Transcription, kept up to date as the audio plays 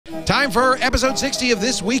Time for episode 60 of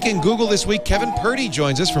This Week in Google. This week, Kevin Purdy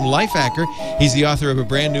joins us from Lifehacker. He's the author of a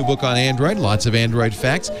brand new book on Android. Lots of Android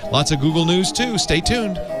facts, lots of Google news, too. Stay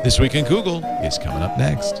tuned. This Week in Google is coming up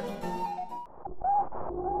next.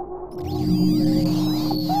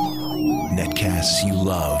 Netcasts you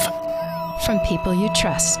love. From people you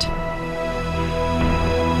trust.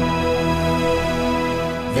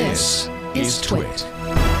 This is TWiT.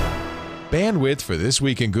 Bandwidth for This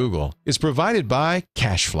Week in Google is provided by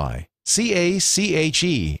Cachefly.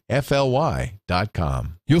 Cachefly.com.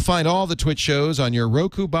 You'll find all the TWiT shows on your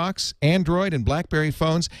Roku box, Android, and BlackBerry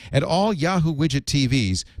phones, and all Yahoo Widget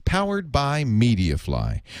TVs powered by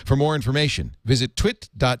Mediafly. For more information, visit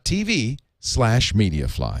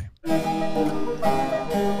twit.tv/Mediafly.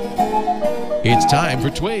 It's time for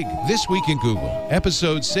Twig, This Week in Google,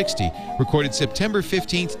 episode 60, recorded September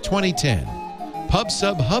 15th, 2010. Pub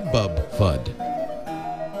Sub Hubbub FUD.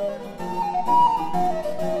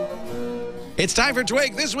 It's time for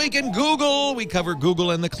Twig, This Week in Google. We cover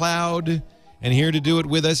Google and the cloud. And here to do it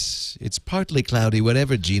with us, it's partly cloudy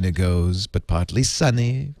wherever Gina goes, but partly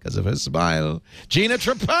sunny because of her smile. Gina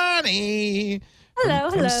Trapani.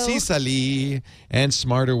 Hello, from Sicily and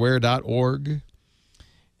smarterware.org.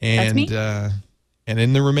 And, That's me. And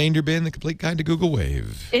in the remainder bin, the complete guide to Google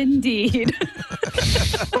Wave. Indeed.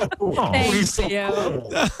 Thank so you.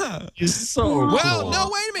 cool. He's so Well, cool.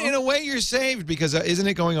 no, wait a minute. In a way, you're saved because isn't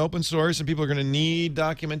it going open source and people are going to need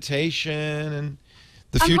documentation and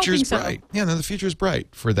the future is bright. So. Yeah, no, the future is bright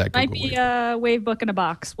for that Google Might be Wave. a Wave book in a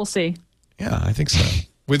box. We'll see. Yeah, I think so.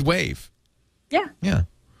 With Wave. Yeah. Yeah.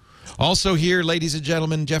 Also here, ladies and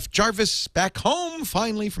gentlemen, Jeff Jarvis back home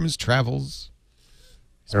finally from his travels.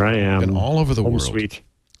 Here I am. Been all over the Home world. Sweet.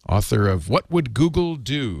 Author of What Would Google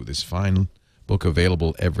Do? This fine book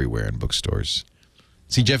available everywhere in bookstores.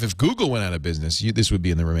 See, Jeff, if Google went out of business, this would be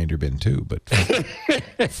in the remainder bin too, but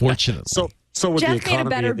fortunately. So with the Jeff made a economy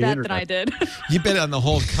better of the bet than I internet. did. You bet on the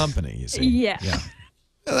whole company, you see. Yeah.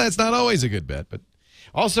 Well, that's not always a good bet, but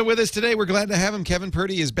also with us today, we're glad to have him. Kevin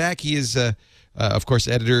Purdy is back. He is, of course,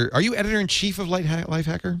 editor. Are you editor-in-chief of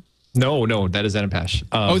Lifehacker? No, that is Anapash.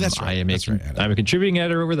 Oh, that's right. I'm That's right. a contributing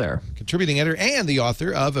editor over there. Contributing editor and the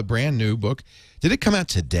author of a brand new book. Did it come out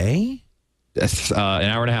today? Yes, an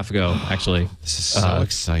hour and a half ago, actually. This is so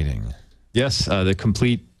exciting. Yes, the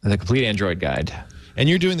complete Android guide. And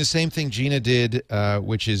you're doing the same thing Gina did,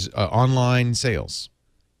 which is online sales.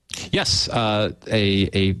 Yes, a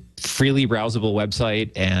freely browsable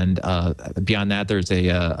website, and beyond that, there's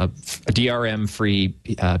a DRM-free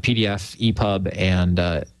PDF, EPUB,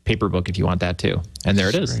 and paper book if you want that too. And there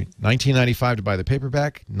it is. Great. $19.95 to buy the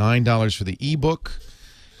paperback, $9 for the ebook,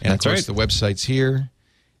 and That's of course right. the website's here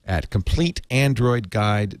at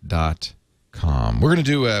completeandroidguide.com. We're going to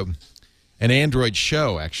do an Android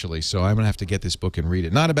show actually, so I'm going to have to get this book and read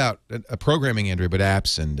it. Not about programming Android, but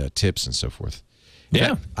apps and tips and so forth.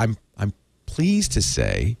 Yeah. I'm pleased to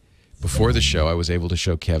say, before the show, I was able to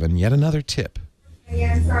show Kevin yet another tip.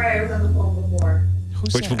 Yeah, I'm sorry, I was on the phone before.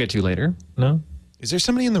 Who's Which that? we'll get to later. No? Is there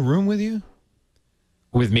somebody in the room with you?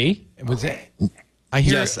 With me? Was that? I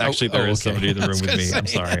hear. Yes, actually, there is somebody in the I room was with gonna me. I'm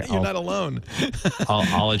say, sorry. You're not alone.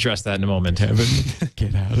 I'll address that in a moment. Kevin,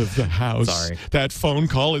 get out of the house. Sorry. That phone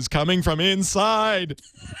call is coming from inside.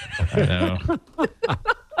 I know.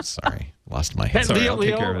 Sorry. Lost my head. Sorry, Leo, I'll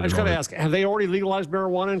take care of it I in just a got to moment. ask, have they already legalized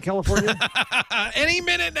marijuana in California? Any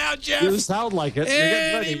minute now, Jeff. You sound like it. You're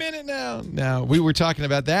getting Any ready. minute now. Now, we were talking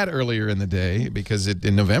about that earlier in the day because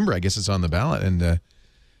in November, I guess it's on the ballot, and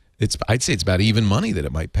I'd say it's about even money that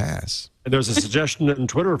it might pass. And there's a suggestion on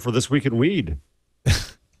Twitter for This Week in Weed. I'm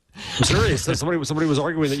serious. Somebody was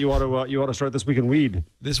arguing that you ought to start This Week in Weed.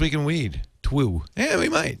 This Week in Weed. Twoo. Yeah, we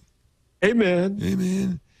might. Amen.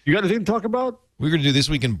 Amen. You got anything to talk about? We're going to do This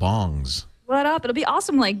Week in Bongs. What up? It'll be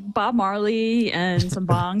awesome. Like Bob Marley and some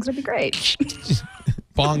bongs. It'd be great.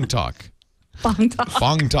 Bong talk. Bong talk.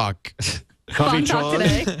 Bong talk. Bong talk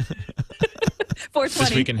today. 420.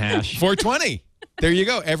 This week in hash. 420. There you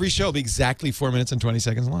go. Every show will be exactly 4 minutes and 20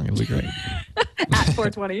 seconds long. It'll be great. At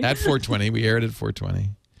 420. At 420. We aired at 420.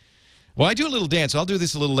 Well, I do a little dance. I'll do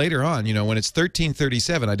this a little later on. You know, when it's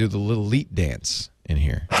 1337, I do the little leet dance in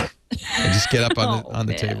here. I just get up on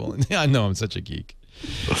the man. table. I know I'm such a geek.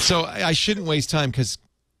 So I shouldn't waste time because,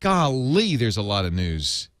 golly, there's a lot of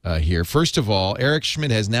news here. First of all, Eric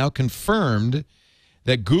Schmidt has now confirmed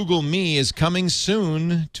that Google Me is coming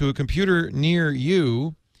soon to a computer near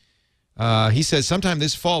you. He says sometime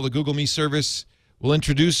this fall, the Google Me service will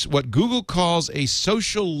introduce what Google calls a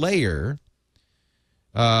social layer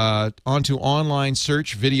onto online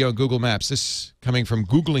search, video, and Google Maps. This coming from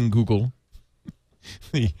Googling Google.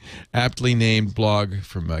 the aptly named blog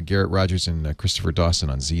from Garrett Rogers and Christopher Dawson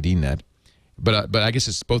on ZDNet. But I guess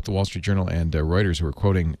it's both the Wall Street Journal and Reuters who are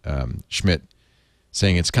quoting Schmidt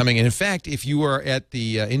saying it's coming. And in fact, if you are at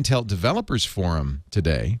the Intel Developers Forum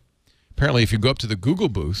today, apparently if you go up to the Google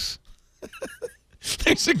booth,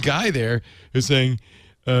 there's a guy there who's saying,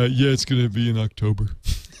 yeah, it's going to be in October.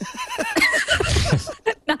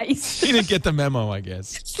 Nice. He didn't get the memo, I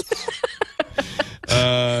guess.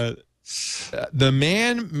 The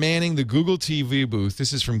man manning the Google TV booth,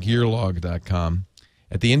 this is from gearlog.com,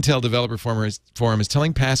 at the Intel Developer Forum is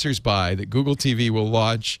telling passersby that Google TV will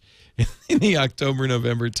launch in the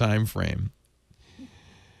October-November timeframe.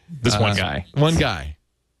 This one guy. One guy.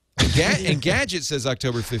 And Gadget says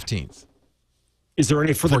October 15th. Is there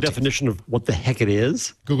any further 14th. definition of what the heck it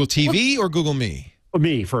is? Google TV or Google Me?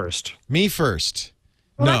 Me first. Me first.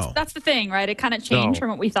 Well, No. that's the thing, right? It kind of changed from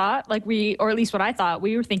what we thought. Like or at least what I thought.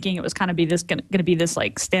 We were thinking it was kind of going to be this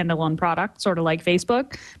like standalone product, sort of like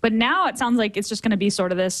Facebook. But now it sounds like it's just going to be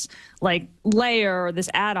sort of this like layer or this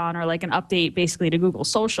add-on or like an update basically to Google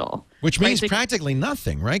Social. Which means right? practically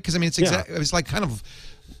nothing, right? Because I mean, it's like kind of,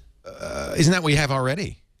 isn't that what we have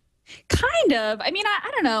already? Kind of. I mean, I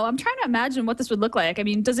don't know. I'm trying to imagine what this would look like. I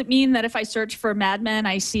mean, does it mean that if I search for Mad Men,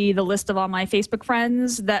 I see the list of all my Facebook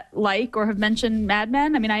friends that like or have mentioned Mad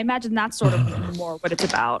Men? I mean, I imagine that's sort of more what it's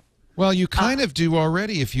about. Well, you kind of do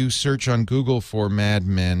already if you search on Google for Mad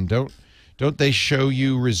Men. Don't they show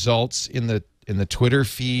you results in the Twitter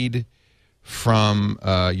feed from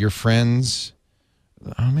your friends?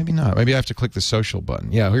 Oh, maybe not. Maybe I have to click the social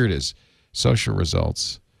button. Yeah, here it is. Social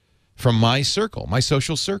results from my circle, my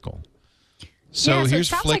social circle. So yeah, so here's it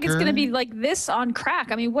sounds Flickr. like it's going to be like this on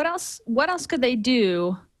crack. I mean, what else could they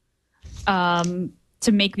do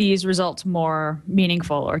to make these results more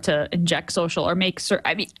meaningful or to inject social or make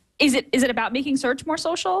I mean, is it about making search more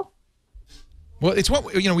social? Well, it's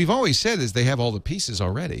what we've always said is they have all the pieces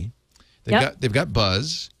already. They've got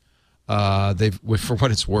Buzz. For what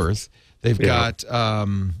it's worth, they've got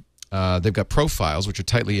profiles which are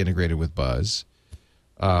tightly integrated with Buzz.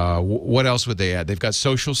 What else would they add? They've got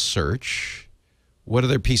social search. What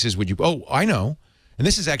other pieces would you? Oh, I know. And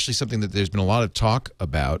this is actually something that there's been a lot of talk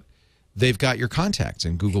about. They've got your contacts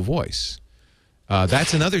in Google Voice.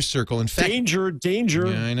 That's another circle. In fact, danger.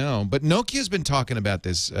 Yeah, I know. But Nokia's been talking about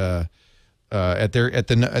this at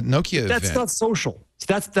Nokia That's event. not social.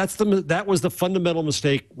 That was the fundamental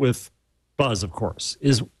mistake with Buzz, of course.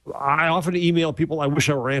 Is I often email people I wish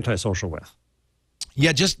I were antisocial with.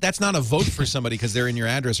 Yeah, that's not a vote for somebody because they're in your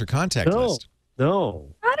address or contact list. No.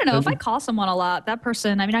 I don't know. If I call someone a lot, that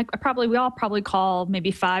person, I mean, we all probably call maybe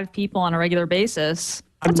 5 people on a regular basis.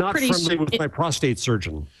 I'm not friendly with my prostate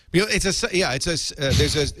surgeon. It's a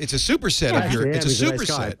superset of your. It's a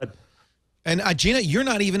superset. And Gina, you're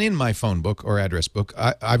not even in my phone book or address book.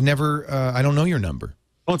 I've never. I don't know your number.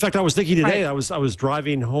 Well, in fact, I was thinking today. I was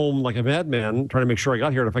driving home like a madman, trying to make sure I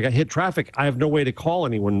got here. And if I got hit traffic, I have no way to call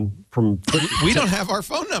anyone from. We don't have our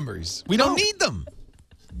phone numbers. We don't need them.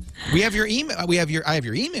 We have your email. I have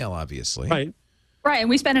your email, obviously. Right. Right,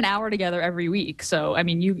 and we spend an hour together every week. So, I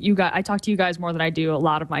mean, I talk to you guys more than I do a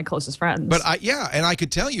lot of my closest friends. But and I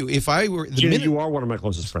could tell you if I were Gina, you are one of my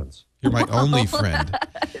closest friends. You're my only friend.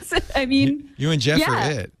 I mean, you and Jeff yeah.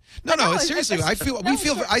 are it. No, seriously. I feel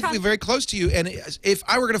very close to you. And if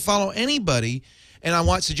I were going to follow anybody, and I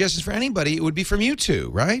want suggestions for anybody, it would be from you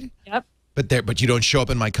two, right? Yep. But you don't show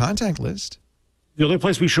up in my contact list. The only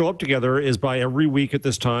place we show up together is by every week at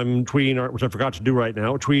this time tweeting which I forgot to do right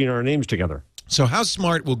now, tweeting our names together. So how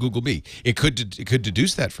smart will Google be? It could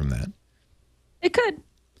deduce that from that. It could.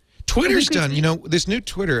 Twitter's done. This new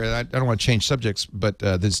Twitter. I don't want to change subjects, but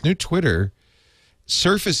this new Twitter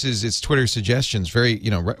surfaces its Twitter suggestions very.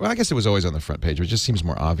 Well, I guess it was always on the front page, but it just seems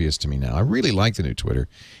more obvious to me now. I really like the new Twitter,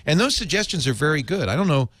 and those suggestions are very good. I don't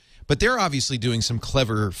know, but they're obviously doing some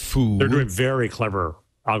clever food. They're doing very clever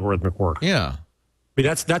algorithmic work. Yeah. I mean,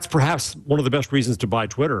 that's perhaps one of the best reasons to buy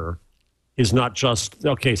Twitter. Is not just,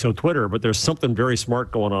 okay, so Twitter, but there's something very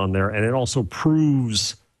smart going on there, and it also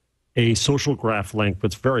proves a social graph link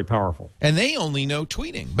that's very powerful. And they only know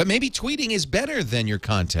tweeting, but maybe tweeting is better than your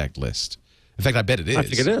contact list. In fact, I bet it is. I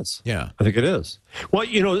think it is. Yeah. I think it is. Well,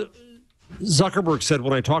 Zuckerberg said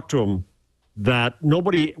when I talked to him that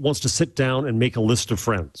nobody wants to sit down and make a list of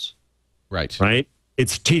friends. Right. Right?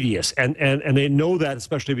 It's tedious. And they know that,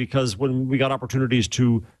 especially because when we got opportunities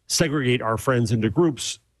to segregate our friends into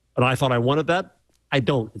groups, and I thought I wanted that. I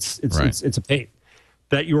don't. It's a pain.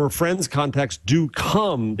 That your friends' contacts do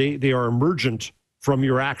come. They are emergent from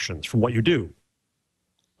your actions, from what you do.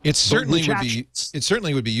 It certainly would be. actions? It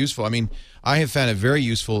certainly would be useful. I mean, I have found it very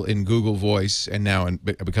useful in Google Voice, and now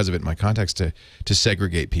because of it in my contacts to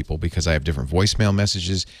segregate people because I have different voicemail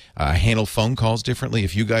messages. I handle phone calls differently.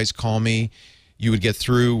 If you guys call me, you would get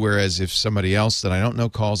through, whereas if somebody else that I don't know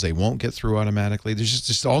calls, they won't get through automatically. There's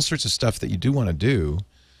just all sorts of stuff that you do want to do.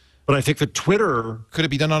 But I think that Twitter Could it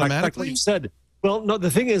be done automatically? Like you said. Well, no. The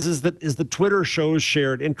thing is that Twitter shows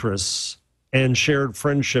shared interests and shared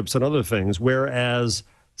friendships and other things, whereas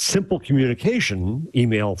simple communication,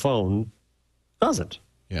 email, phone, doesn't.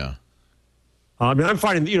 Yeah. I mean, I'm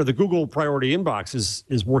finding the Google priority inbox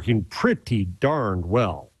is working pretty darned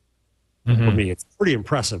well for me. It's pretty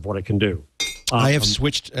impressive what it can do. I have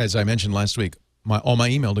switched, as I mentioned last week, all my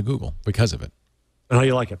email to Google because of it. And how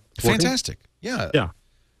you like it? Working? Fantastic. Yeah. Yeah.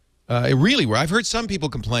 It really works. I've heard some people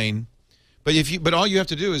complain, but all you have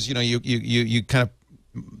to do is you kind of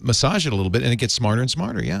massage it a little bit and it gets smarter and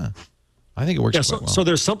smarter. Yeah. I think it works quite well. So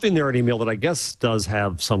there's something there in email that I guess does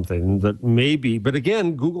have something that maybe, but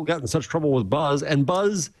again, Google got in such trouble with Buzz, and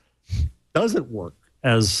Buzz doesn't work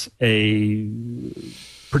as a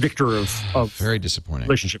predictor of very disappointing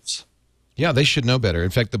relationships. Yeah, they should know better. In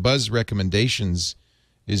fact, the Buzz recommendations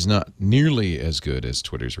is not nearly as good as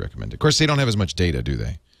Twitter's recommended. Of course, they don't have as much data, do they?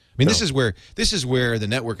 I mean, No. this is where the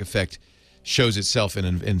network effect shows itself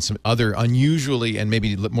in some other unusually and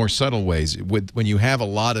maybe more subtle ways. When you have a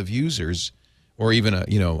lot of users, or even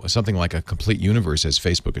something like a complete universe, as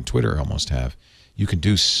Facebook and Twitter almost have, you can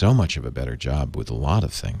do so much of a better job with a lot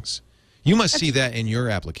of things. You must see that in your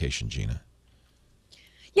application, Gina.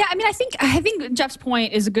 Yeah, I mean, I think Jeff's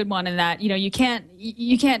point is a good one in that you can't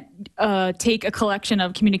take a collection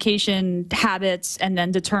of communication habits and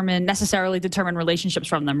then necessarily determine relationships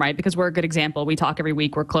from them, right? Because we're a good example. We talk every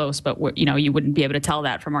week, we're close, but you wouldn't be able to tell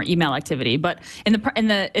that from our email activity. But in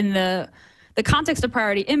the context of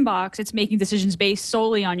priority inbox, it's making decisions based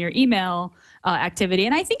solely on your email activity.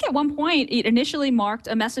 And I think at one point it initially marked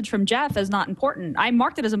a message from Jeff as not important. I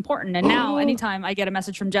marked it as important, and now anytime I get a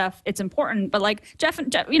message from Jeff, it's important. But like Jeff,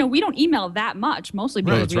 we don't email that much, mostly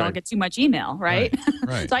because we all get too much email, right?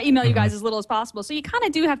 Right. So I email you guys as little as possible. So you kind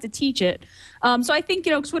of do have to teach it. So I think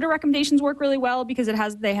Twitter recommendations work really well because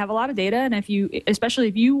they have a lot of data, and especially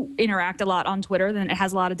if you interact a lot on Twitter, then it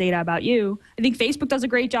has a lot of data about you. I think Facebook does a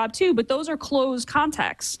great job too, but those are closed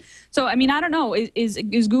contexts. So I mean, I don't know, is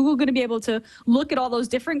Google going to be able to look at all those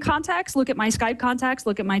different contacts, look at my Skype contacts,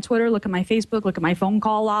 look at my Twitter, look at my Facebook, look at my phone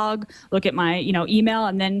call log, look at my email,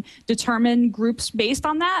 and then determine groups based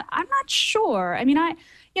on that? I'm not sure. I mean, I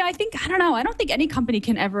don't know. I don't think any company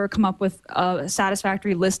can ever come up with a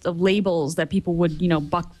satisfactory list of labels that people would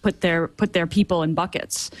put their people in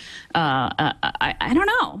buckets. I don't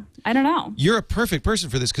know. I don't know. You're a perfect person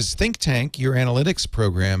for this because Think Tank, your analytics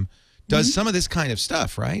program, does some of this kind of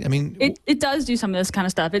stuff, right? I mean, it does do some of this kind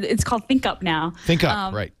of stuff. It's called Think Up now. Think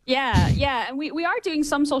Up, right? Yeah, and we are doing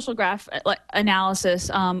some social graph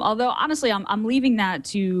analysis. Although honestly, I'm going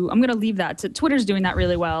to leave that to Twitter's doing that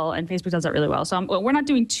really well, and Facebook does that really well. So we're not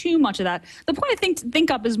doing too much of that. The point of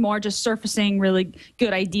Think Up is more just surfacing really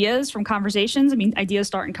good ideas from conversations. I mean, ideas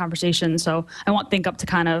start in conversations, so I want Think Up to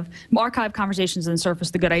kind of archive conversations and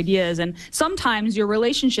surface the good ideas. And sometimes your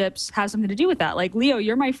relationships have something to do with that. Like Leo,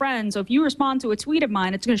 you're my friend, so if you respond to a tweet of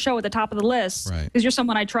mine, it's going to show at the top of the list because you're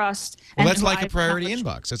someone I trust. Well, that's like a priority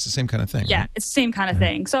inbox. That's the same kind of thing. Yeah, right? it's the same kind of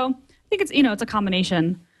thing. So I think it's a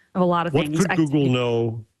combination of a lot of things. What could Google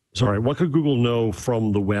know? Sorry, what could Google know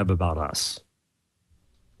from the web about us?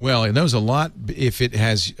 Well, it knows a lot if it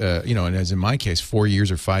has, and as in my case, 4 years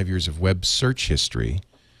or 5 years of web search history.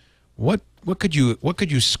 What could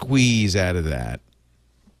you squeeze out of that?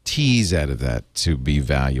 Tease out of that to be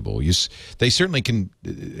valuable? They certainly can.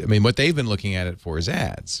 I mean, what they've been looking at it for is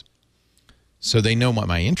ads, so they know what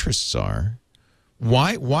my interests are.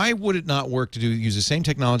 Why would it not work to use the same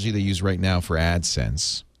technology they use right now for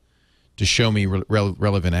AdSense to show me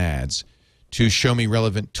relevant ads, to show me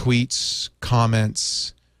relevant tweets,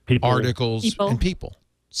 comments, articles, and people?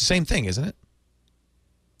 It's the same thing, isn't it?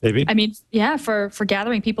 Maybe. I mean, yeah, for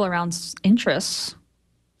gathering people around interests.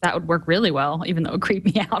 That would work really well, even though it would creep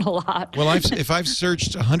me out a lot. Well, if I've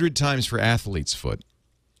searched 100 times for athlete's foot,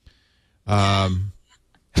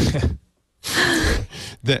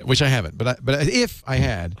 which I haven't, but if I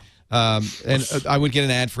had, and I would get an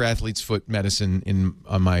ad for athlete's foot medicine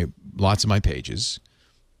on lots of my pages.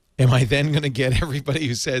 Am I then going to get everybody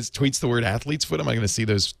who tweets the word athlete's foot? Am I going to see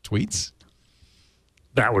those tweets?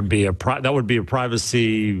 That would be a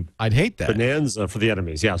privacy. I'd hate that bonanza for the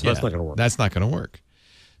enemies. Yeah, so that's not going to work. That's not going to work.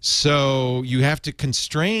 So you have to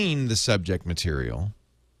constrain the subject material.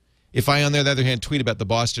 If I, on the other hand, tweet about the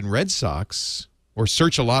Boston Red Sox or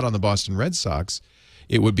search a lot on the Boston Red Sox,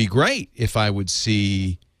 it would be great if I would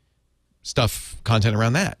see content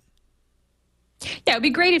around that. Yeah, it'd be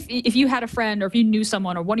great if you had a friend, or if you knew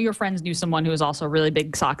someone, or one of your friends knew someone who was also a really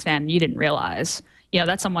big Sox fan and you didn't realize.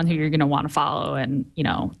 That's someone who you're going to want to follow and,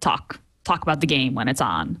 talk about the game when it's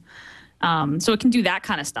on. So it can do that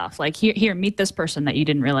kind of stuff. Like, here, meet this person that you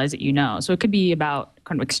didn't realize that you know. So it could be about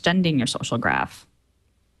kind of extending your social graph.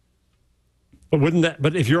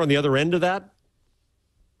 But if you're on the other end of that,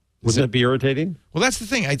 wouldn't that be irritating? Well, that's the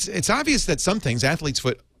thing. It's obvious that some things, athlete's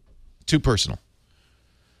foot, too personal.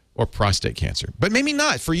 Or prostate cancer. But maybe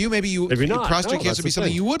not. For you, maybe not. Prostate cancer would be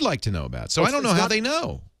something you would like to know about. So I don't know how they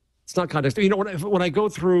know. It's not context. When I go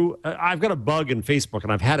through, I've got a bug in Facebook,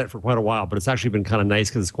 and I've had it for quite a while, but it's actually been kind of nice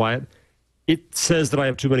because it's quiet. It says that I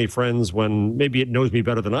have too many friends when maybe it knows me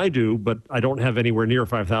better than I do, but I don't have anywhere near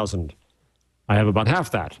 5,000. I have about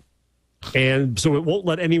half that. And so it won't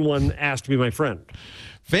let anyone ask to be my friend.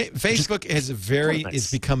 Facebook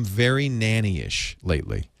has become very nanny-ish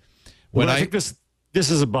lately. I think this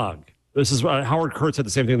is a bug. This is Howard Kurtz said the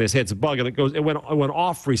same thing. They say it's a bug, and it went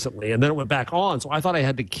off recently, and then it went back on. So I thought I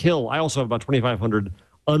had to kill. I also have about 2,500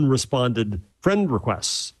 unresponded friend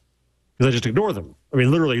requests because I just ignore them. I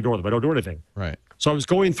mean, literally ignore them. I don't do anything. Right. So I was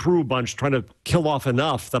going through a bunch trying to kill off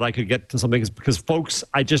enough that I could get to something, because folks,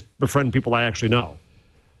 I just befriend people I actually know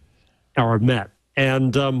or have met,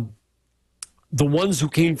 and the ones who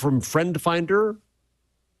came from Friend Finder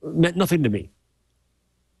meant nothing to me.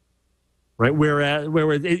 Right, whereas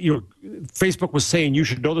Facebook was saying you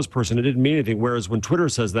should know this person, it didn't mean anything. Whereas when Twitter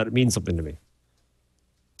says that, it means something to me.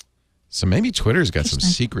 So maybe Twitter's got some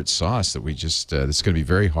secret sauce that we just that's going to be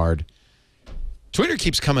very hard. Twitter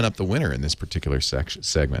keeps coming up the winner in this particular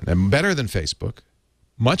segment, and better than Facebook,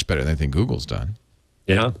 much better than anything Google's done.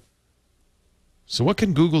 Yeah. So what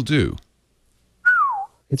can Google do?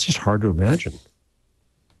 It's just hard to imagine.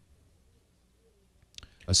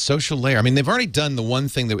 A social layer. I mean, they've already done the one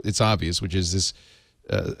thing that it's obvious, which is this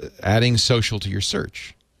adding social to your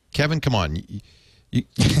search. Kevin, come on.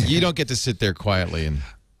 You don't get to sit there quietly and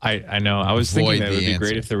I know. I was thinking that it would be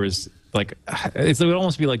great if there was, like, it would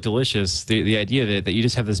almost be like Delicious, the idea of it, that you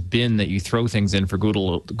just have this bin that you throw things in for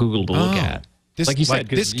Google to look at. Like you said,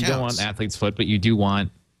 because you don't want athlete's foot, but you do want,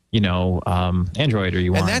 Android, or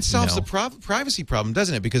you want. And that solves the privacy problem,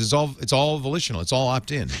 doesn't it? Because it's all volitional. It's all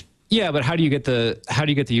opt-in. Yeah, but how do you get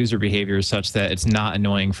the user behavior such that it's not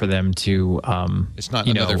annoying for them to it's not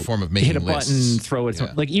another form of making hit a lists. Button, throw it,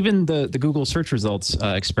 like even the Google search results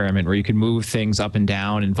experiment where you could move things up and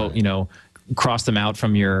down and vote, cross them out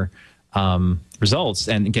from your results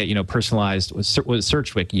and get personalized. Was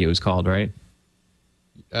Search Wiki it was called, right?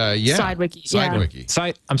 Yeah.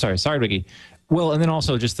 SideWiki. I'm sorry, SideWiki. Well, and then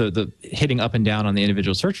also just the hitting up and down on the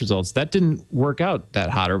individual search results, that didn't work out that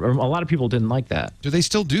hot, or a lot of people didn't like that. Do they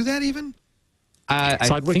still do that even? I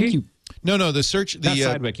think No, the search,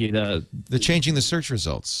 SideWiki, the changing the search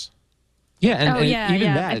results. Yeah, and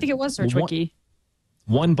even that. I think it was Search Wiki.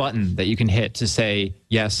 One button that you can hit to say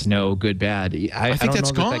yes, no, good, bad. I think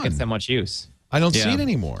that's gone. That gets that much use. I don't see it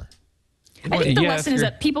anymore. I think the lesson is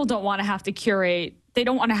that people don't want to have to curate. They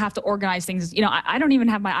don't want to have to organize things. I don't even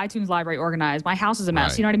have my iTunes library organized. My house is a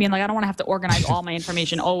mess. Right. You know what I mean? Like, I don't want to have to organize all my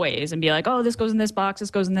information always and be like, oh, this goes in this box, this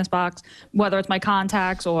goes in this box, whether it's my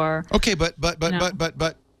contacts or. Okay, but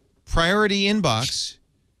priority inbox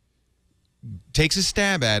takes a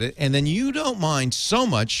stab at it, and then you don't mind so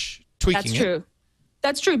much tweaking it. That's true.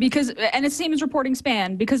 That's true, and it's the same as reporting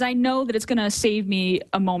spam, because I know that it's going to save me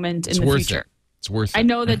a moment in the future. It's worth it. I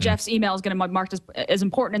know that Jeff's email is going to be marked as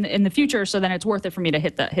important in the future, so then it's worth it for me to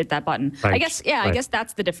hit that button. Right. I guess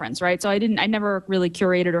that's the difference, right? So I never really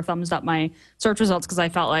curated or thumbs up my search results because I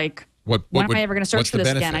felt like, when am I ever going to search for this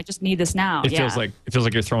again? I just need this now. It feels like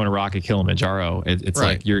you're throwing a rock at Kilimanjaro. It's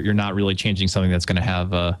right. Like you're not really changing something that's going to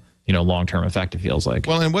have a long-term effect. It feels like.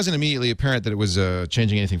 Well, and it wasn't immediately apparent that it was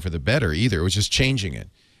changing anything for the better either. It was just changing it.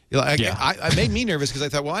 I made me nervous because I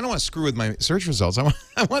thought, well, I don't want to screw with my search results. I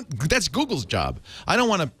want that's Google's job. I don't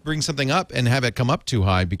want to bring something up and have it come up too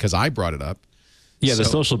high because I brought it up. Yeah, the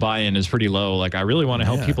social buy-in is pretty low. Like, I really want to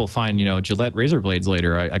help people find, Gillette razor blades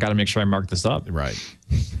later. I got to make sure I mark this up. Right.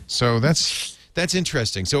 So that's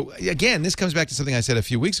interesting. So again, this comes back to something I said a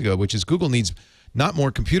few weeks ago, which is Google needs not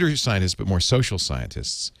more computer scientists but more social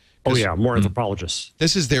scientists. Oh yeah, more anthropologists.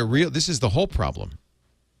 This is the whole problem.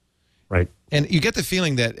 Right. And you get the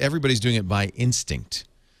feeling that everybody's doing it by instinct.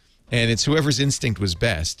 And it's whoever's instinct was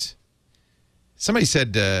best. Somebody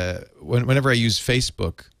said, whenever I use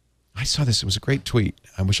Facebook, I saw this, it was a great tweet.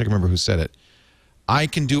 I wish I could remember who said it. I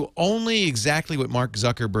can do only exactly what Mark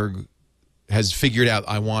Zuckerberg has figured out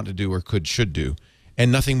I want to do or should do,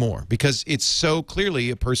 and nothing more, because it's so clearly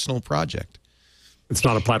a personal project. It's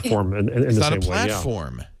not a platform in the same way. It's not a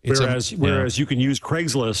platform. Yeah. Whereas you can use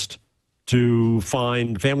Craigslist to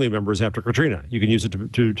find family members after Katrina. You can use it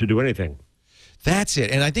to do anything. That's it.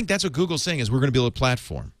 And I think that's what Google's saying is we're going to build a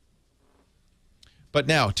platform. But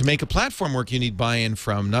now, to make a platform work, you need buy-in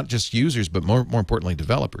from not just users, but more importantly,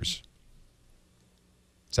 developers.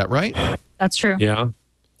 Is that right? That's true. Yeah.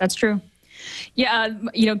 That's true. Yeah,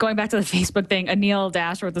 going back to the Facebook thing, Anil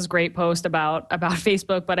Dash wrote this great post about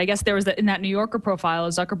Facebook, but I guess there was in that New Yorker profile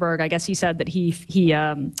of Zuckerberg, I guess he said that he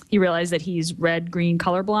realized that he's red-green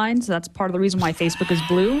colorblind, so that's part of the reason why Facebook is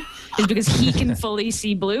blue, is because he can fully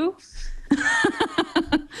see blue.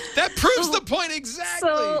 That proves the point exactly.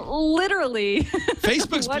 So literally,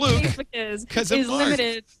 Facebook's what blue Facebook is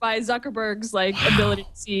limited by Zuckerberg's ability to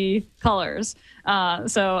see colors.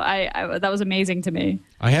 So that was amazing to me.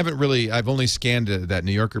 I've only scanned that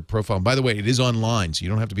New Yorker profile. By the way, it is online, so you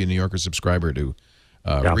don't have to be a New Yorker subscriber to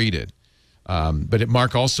read it. But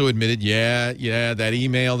Mark also admitted, that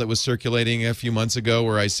email that was circulating a few months ago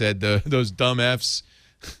where I said those dumb Fs,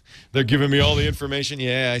 they're giving me all the information.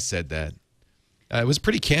 Yeah, I said that. It was a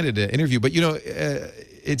pretty candid interview, but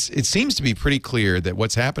it seems to be pretty clear that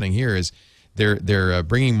what's happening here is they're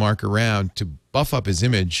bringing Mark around to buff up his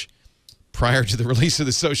image prior to the release of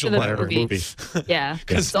the social movie. Yeah,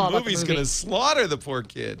 because the movie's going to slaughter the poor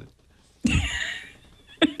kid. Peter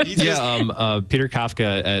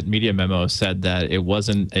Kafka at Media Memo said that it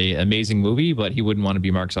wasn't an amazing movie, but he wouldn't want to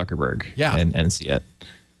be Mark Zuckerberg and see it.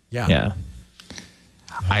 Yeah.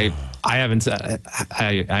 I haven't.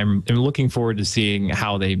 I'm looking forward to seeing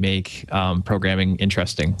how they make programming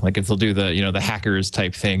interesting. Like if they'll do the hackers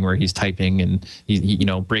type thing where he's typing and he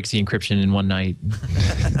breaks the encryption in one night.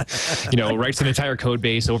 Writes an entire code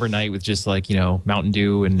base overnight with just Mountain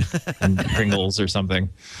Dew and Pringles or something.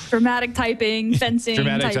 Dramatic typing, fencing.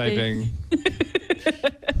 Dramatic typing.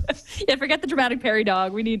 Yeah, forget the dramatic Perry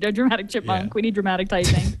dog. We need a dramatic chipmunk. Yeah. We need dramatic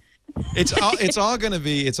typing. It's all gonna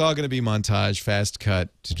be montage, fast cut.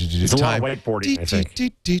 It's a lot of whiteboarding, I think.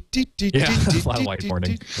 Yeah, a lot of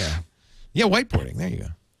whiteboarding. Yeah, whiteboarding. There you go.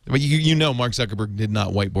 But Mark Zuckerberg did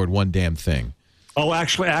not whiteboard one damn thing. Oh,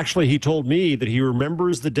 actually, he told me that he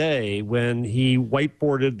remembers the day when he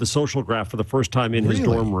whiteboarded the social graph for the first time in his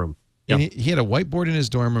dorm room. Yep. He had a whiteboard in his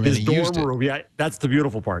dorm room. Yeah, that's the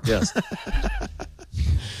beautiful part. Yes.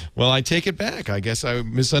 Well, I take it back. I guess I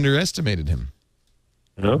misunderestimated him.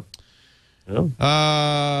 No.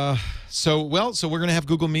 So we're going to have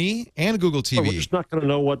Google Me and Google TV. Oh, we're just not going to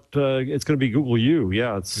know what it's going to be. Google You.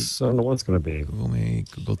 Yeah, I don't know what it's going to be. Google Me,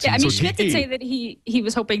 Google TV. Yeah, I mean, Schmidt did say that he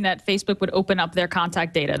was hoping that Facebook would open up their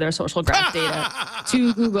contact data, their social graph data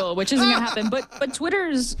to Google, which isn't going to happen. But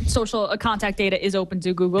Twitter's social contact data is open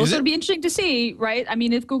to Google. So it'll be interesting to see, right? I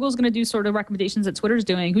mean, if Google's going to do sort of recommendations that Twitter's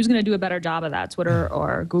doing, who's going to do a better job of that, Twitter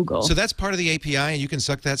or Google? So that's part of the API, and you can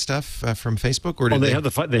suck that stuff from Facebook, or they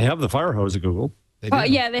have the fire hose of Google. They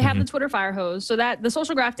have the Twitter fire hose, so that the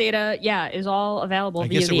social graph data, is all available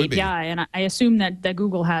via the API, and I assume that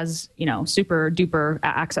Google has, super duper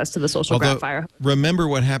access to the social graph fire hose. Remember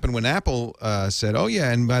what happened when Apple said, "Oh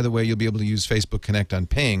yeah, and by the way, you'll be able to use Facebook Connect on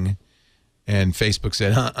Ping," and Facebook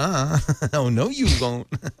said, "Oh no, you won't."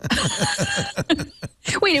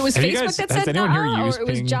 Wait, it was Facebook that said anyone here or used it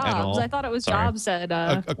was Ping Jobs? at all? I thought it was Jobs said.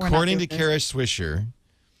 According to Kara Swisher.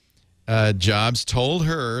 Jobs told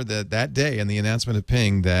her that day in the announcement of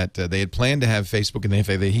Ping that they had planned to have Facebook, and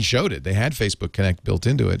he showed it. They had Facebook Connect built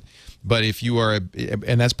into it. But if you are,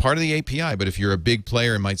 and that's part of the API, but if you're a big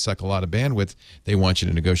player and might suck a lot of bandwidth, they want you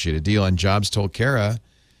to negotiate a deal. And Jobs told Kara,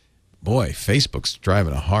 boy, Facebook's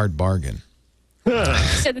driving a hard bargain.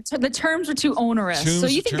 So the terms were too onerous. So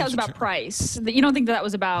you think that was about price? You don't think that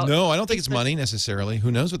was about? No, I don't think it's money necessarily. Who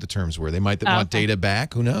knows what the terms were? They might want data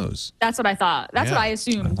back. Who knows? That's what I thought. That's what I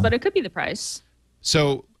assumed. But it could be the price.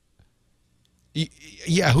 So,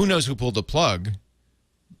 who knows who pulled the plug?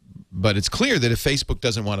 But it's clear that if Facebook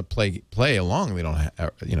doesn't want to play along, they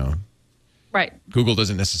don't. Right. Google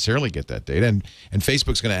doesn't necessarily get that data, and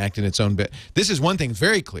Facebook's going to act in its own. This is one thing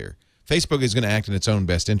very clear. Facebook is going to act in its own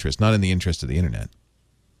best interest, not in the interest of the internet.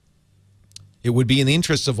 It would be in the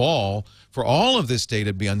interest of all for all of this data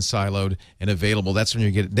to be unsiloed and available. That's when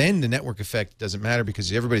you get it. Then the network effect doesn't matter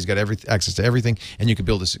because everybody's got access to everything, and you can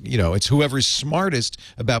build this. It's whoever's smartest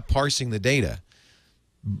about parsing the data.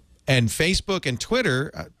 And Facebook and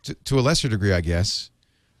Twitter, to a lesser degree, I guess,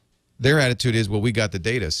 their attitude is, well, we got the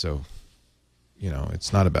data, so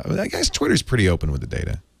it's not about. I guess Twitter's pretty open with the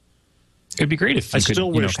data. It'd be great if you could,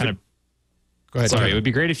 kind of. Go ahead. Sorry, it would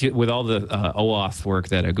be great if with all the OAuth work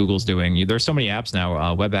that Google's doing, there's so many apps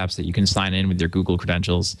now, web apps that you can sign in with your Google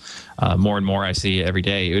credentials. More and more I see every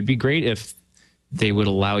day. It would be great if they would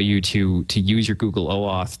allow you to use your Google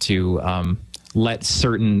OAuth to let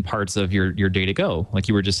certain parts of your data go. Like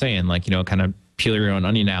you were just saying, like, kind of peel your own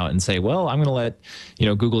onion out and say, well, I'm going to let,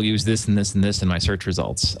 Google use this and this and this in my search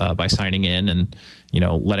results by signing in and,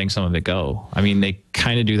 letting some of it go. I mean, they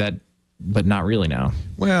kind of do that, but not really now.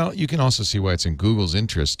 Well, you can also see why it's in Google's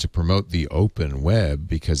interest to promote the open web,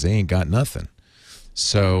 because they ain't got nothing.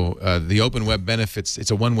 So the open web benefits, it's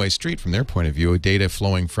a one-way street from their point of view, data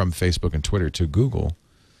flowing from Facebook and Twitter to Google.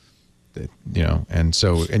 And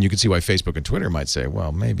you can see why Facebook and Twitter might say,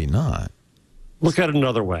 well, maybe not. Look at it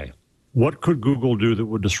another way. What could Google do that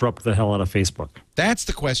would disrupt the hell out of Facebook? That's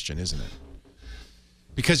the question, isn't it?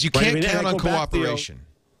 Because you can't count on cooperation.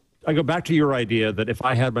 I go back to your idea that if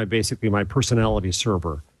I had my personality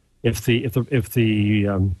server, if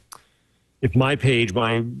my page,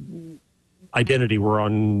 my identity were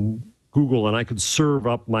on Google and I could serve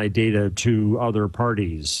up my data to other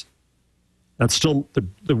parties, that's still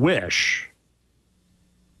the wish.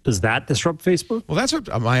 Does that disrupt Facebook? Well, that's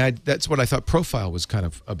what I thought Profile was kind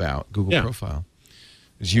of about. Google Profile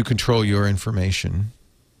is you control your information.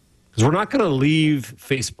 Because we're not going to leave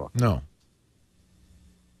Facebook. No.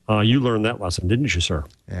 You learned that lesson, didn't you, sir?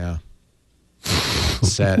 Yeah.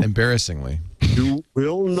 Sad, embarrassingly. You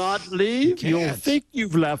will not leave. You'll think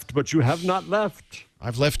you've left, but you have not left.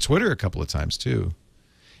 I've left Twitter a couple of times too.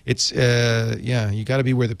 It's you got to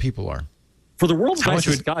be where the people are. For the world's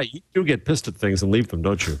nicest guy, you do get pissed at things and leave them,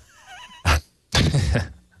 don't you?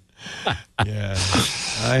 Yeah.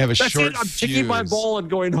 I have a short fuse. I'm kicking my ball and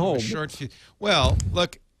going home. Short fuse. Well,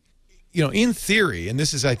 look, in theory, and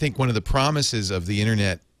this is, I think, one of the promises of the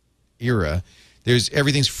internet era,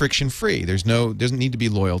 everything's friction free. Doesn't need to be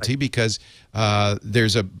loyalty because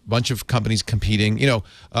there's a bunch of companies competing.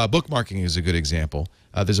 Bookmarking is a good example.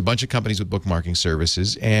 There's a bunch of companies with bookmarking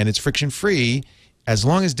services, and it's friction free as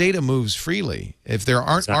long as data moves freely. If there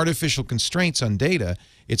aren't artificial constraints on data,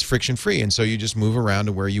 it's friction free, and so you just move around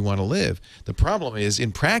to where you want to live. The problem is,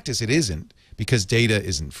 in practice, it isn't, because data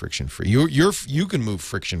isn't friction free. You can move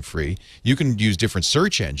friction free. You can use different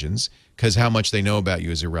search engines because how much they know about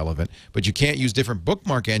you is irrelevant. But you can't use different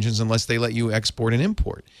bookmark engines unless they let you export and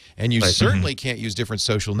import. And you certainly can't use different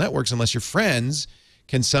social networks unless your friends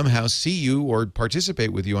can somehow see you or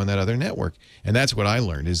participate with you on that other network. And that's what I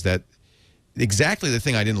learned, is that exactly the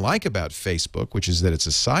thing I didn't like about Facebook, which is that it's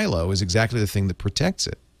a silo, is exactly the thing that protects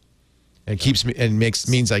it. And keeps me and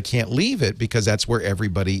means I can't leave it because that's where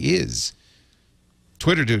everybody is.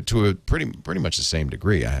 Twitter to a pretty much the same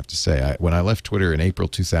degree, I have to say. When I left Twitter in April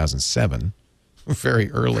 2007,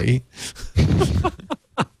 very early,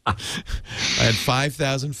 I had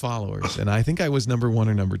 5,000 followers, and I think I was number 1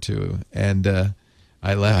 or number 2. And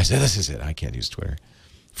I left. I said, "This is it. I can't use Twitter,"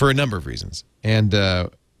 for a number of reasons. And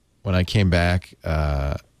when I came back,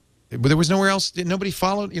 there was nowhere else. Nobody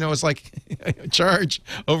followed. It's like charge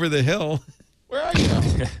over the hill. Where are you?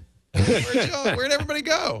 Where'd everybody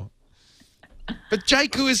go? But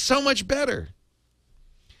Jaiku is so much better.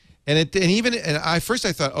 And at first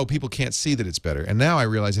I thought, oh, people can't see that it's better. And now I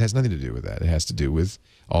realize it has nothing to do with that. It has to do with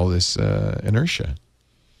all this inertia.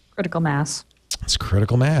 Critical mass. It's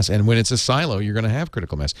critical mass. And when it's a silo, you're going to have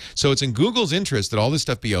critical mass. So it's in Google's interest that all this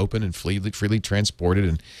stuff be open and freely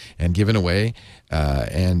transported and given away.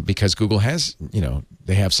 And because Google has,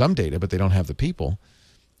 they have some data, but they don't have the people.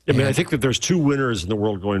 I mean, I think that there's two winners in the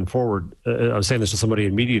world going forward. I was saying this to somebody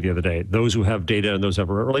in media the other day. Those who have data and those who have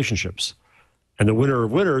relationships. And the winner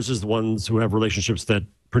of winners is the ones who have relationships that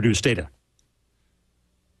produce data.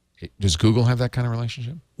 Does Google have that kind of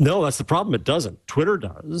relationship? No, that's the problem. It doesn't. Twitter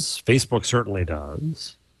does. Facebook certainly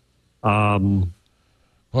does. Well,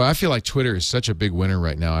 I feel like Twitter is such a big winner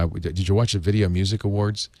right now. Did you watch the Video Music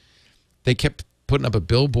Awards? They kept putting up a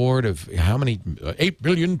billboard of how many 8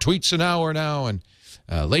 billion tweets an hour now, and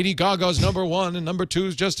Lady Gaga's #1 and #2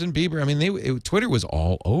 is Justin Bieber. I mean, Twitter was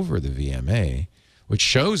all over the VMA, which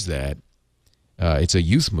shows that it's a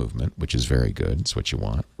youth movement, which is very good. It's what you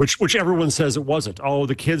want. Which everyone says it wasn't. Oh,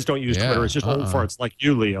 the kids don't use Twitter. It's just old farts like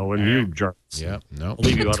you, Leo, and you, Jarvis. Yeah, no. I'll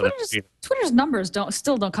leave you out of that. Twitter's numbers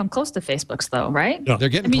still don't come close to Facebook's, though, right? No. They're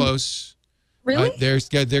getting close. Really?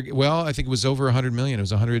 Well, I think it was over 100 million. It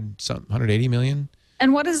was 180 million.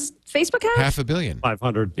 And what does Facebook have? $500 million.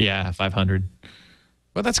 500. Yeah, 500.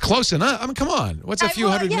 Well, that's close enough. I mean, come on. What's a few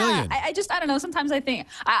hundred million? I don't know. Sometimes I think,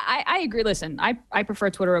 I agree. Listen, I prefer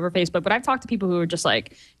Twitter over Facebook, but I've talked to people who are just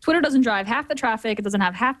like, Twitter doesn't drive half the traffic. It doesn't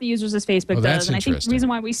have half the users as Facebook does. And I think the reason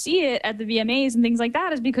why we see it at the VMAs and things like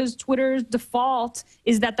that is because Twitter's default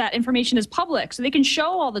is that information is public. So they can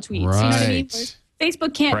show all the tweets. Right. You know what I mean?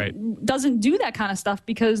 Facebook doesn't do that kind of stuff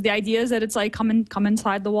because the idea is that it's like come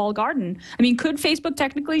inside the wall garden. I mean, could Facebook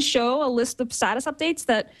technically show a list of status updates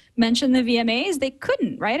that mention the VMAs? They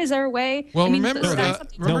couldn't, right? Is there a way? Well, I mean,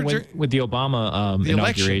 remember with the Obama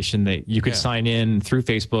inauguration, that you could sign in through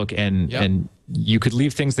Facebook and you could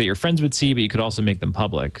leave things that your friends would see, but you could also make them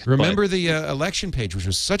public. Remember the election page, which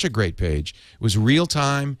was such a great page. It was real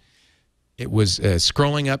time. It was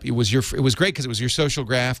scrolling up. It was great because it was your social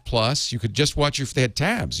graph plus. You could just watch they had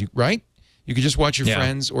tabs, right? You could just watch your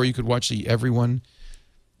friends, or you could watch everyone.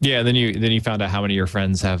 Yeah, then you found out how many of your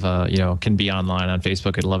friends have can be online on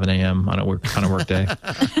Facebook at 11 a.m. on a work day.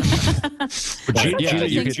 Gina,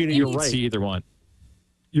 you're right. See either one.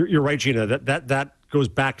 You're right, Gina. That goes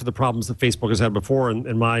back to the problems that Facebook has had before,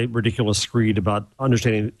 and my ridiculous screed about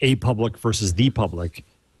understanding a public versus the public.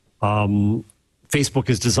 Facebook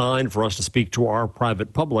is designed for us to speak to our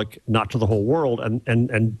private public, not to the whole world, and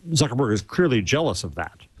Zuckerberg is clearly jealous of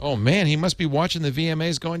that. Oh man, he must be watching the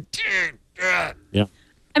VMAs going, dear God. Yeah.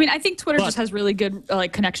 I mean, I think Twitter just has really good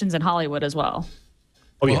connections in Hollywood as well.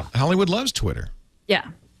 Oh yeah, Hollywood loves Twitter. Yeah,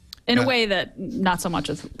 in a way that not so much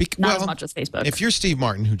as as much as Facebook. If you're Steve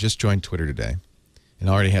Martin, who just joined Twitter today, and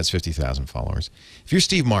already has 50,000 followers, if you're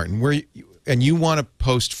Steve Martin, and you want to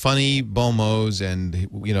post funny BOMOs and,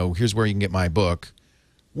 here's where you can get my book,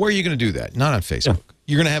 where are you going to do that? Not on Facebook. Yeah.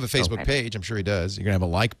 You're going to have a Facebook page. I'm sure he does. You're going to have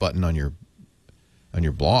a like button on your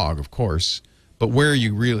blog, of course. But where are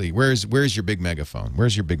you really? Where's your big megaphone?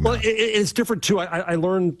 Where's your big mouth? Well, it's different, too. I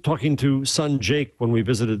learned talking to son Jake when we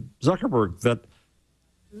visited Zuckerberg that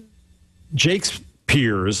Jake's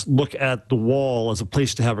peers look at the wall as a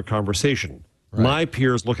place to have a conversation. Right. My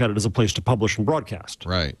peers look at it as a place to publish and broadcast.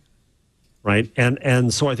 Right. Right.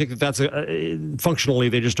 And so I think that's functionally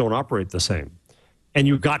they just don't operate the same. And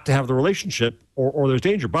you've got to have the relationship or there's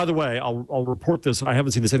danger. By the way, I'll report this. I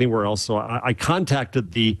haven't seen this anywhere else. So I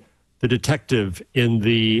contacted the detective in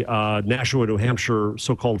the Nashua, New Hampshire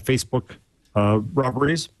so-called Facebook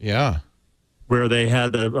robberies. Yeah. Where they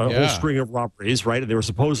had a whole string of robberies, right? And they were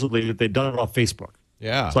supposedly that they'd done it off Facebook.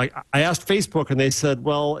 Yeah. So I asked Facebook and they said,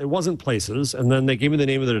 well, it wasn't Places. And then they gave me the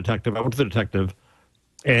name of the detective. I went to the detective.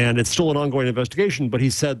 And it's still an ongoing investigation, but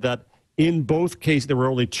he said that in both cases, there were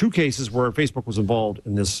only 2 cases where Facebook was involved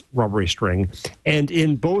in this robbery string. And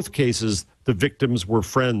in both cases, the victims were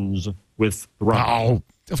friends with the robber. Oh,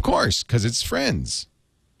 of course, because it's friends.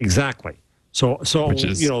 Exactly. So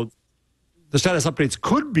the status updates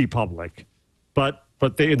could be public, but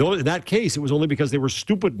in that case, it was only because they were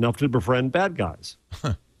stupid enough to befriend bad guys.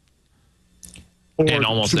 And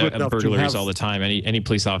almost burglaries all the time. Any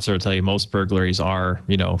police officer will tell you most burglaries are,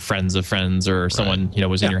 friends of friends or someone,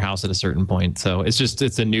 was in your house at a certain point. So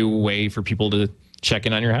it's a new way for people to check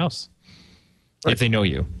in on your house if they know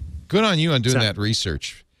you. Good on you on doing that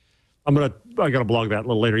research. I got to blog that a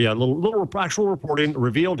little later. Yeah, a little actual reporting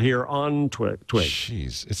revealed here on Twig.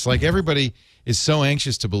 Jeez, it's like everybody is so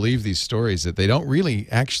anxious to believe these stories that they don't really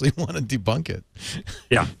actually want to debunk it.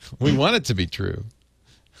 Yeah. We want it to be true.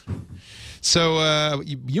 So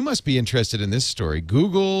you must be interested in this story.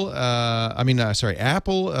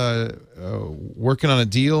 Apple working on a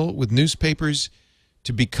deal with newspapers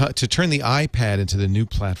to turn the iPad into the new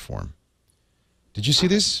platform. Did you see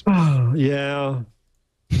this? Yeah.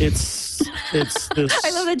 It's this.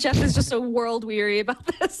 I love that Jeff is just so world weary about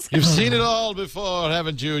this. You've seen it all before,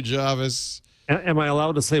 haven't you, Jarvis? Am I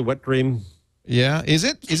allowed to say wet dream? Yeah. Is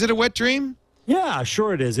it a wet dream? Yeah,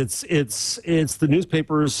 sure it is. It's the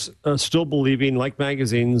newspapers still believing, like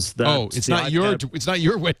magazines, that it's not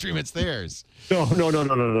your wet dream, it's theirs.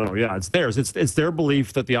 No. Yeah, it's theirs. It's their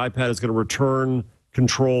belief that the iPad is going to return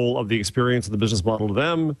control of the experience and the business model to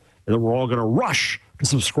them, and that we're all going to rush to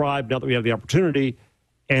subscribe now that we have the opportunity.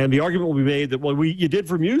 And the argument will be made that, well, you did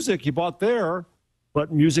for music, you bought there,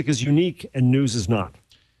 but music is unique and news is not.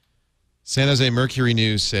 San Jose Mercury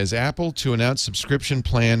News says Apple to announce subscription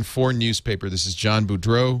plan for newspaper. This is John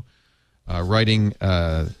Boudreau writing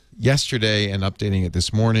yesterday and updating it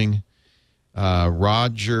this morning.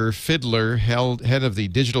 Roger Fidler, head of the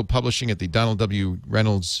digital publishing at the Donald W.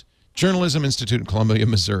 Reynolds Journalism Institute in Columbia,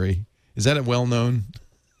 Missouri. Is that a well-known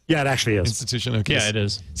it actually is. institution? Okay. Yeah, it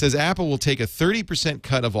is. Says Apple will take a 30%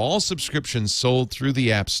 cut of all subscriptions sold through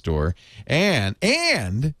the App Store and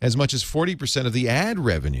as much as 40% of the ad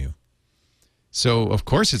revenue. So, of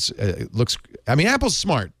course, it looks... I mean, Apple's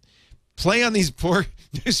smart. Play on these poor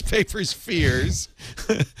newspapers' fears.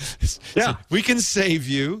 Yeah. So we can save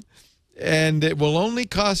you, and it will only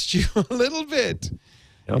cost you a little bit.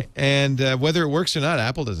 Yep. And whether it works or not,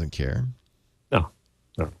 Apple doesn't care. No.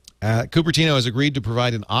 Cupertino has agreed to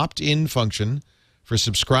provide an opt-in function for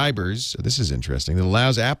subscribers. This is interesting. It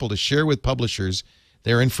allows Apple to share with publishers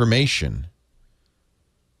their information.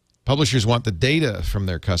 Publishers want the data from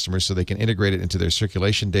their customers so they can integrate it into their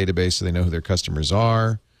circulation database so they know who their customers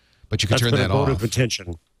are. But you can turn that off.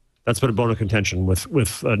 That's been a bone of contention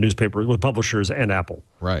with newspapers, with publishers and Apple.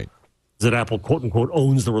 Right. That Apple, quote unquote,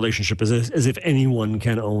 owns the relationship as if anyone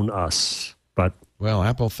can own us. But well,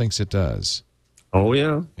 Apple thinks it does. Oh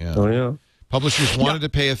yeah. Oh yeah. Publishers wanted to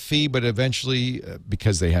pay a fee, but eventually,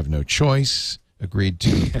 because they have no choice, agreed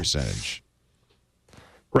to a percentage.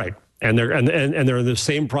 Right. And they're in the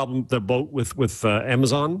same boat with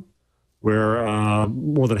Amazon, where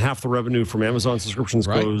more than half the revenue from Amazon subscriptions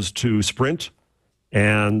goes to Sprint,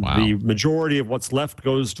 and the majority of what's left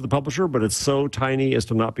goes to the publisher. But it's so tiny as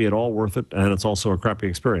to not be at all worth it, and it's also a crappy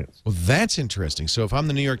experience. Well, that's interesting. So if I'm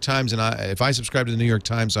the New York Times and if I subscribe to the New York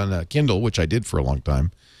Times on Kindle, which I did for a long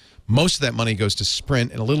time, most of that money goes to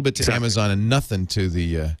Sprint and a little bit to Amazon and nothing to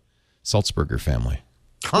the Salzburger family.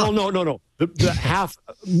 Well, no. The half,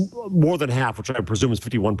 more than half, which I presume is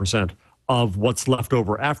 51% of what's left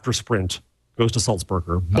over after Sprint goes to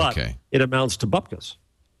Salzburger, but it amounts to Bupkis.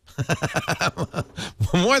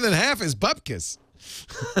 More than half is Bupkis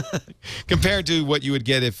compared to what you would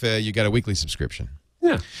get if you got a weekly subscription.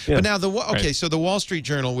 Yeah. But now so the Wall Street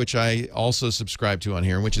Journal, which I also subscribe to on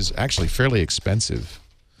here, which is actually fairly expensive.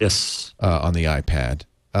 Yes. On the iPad.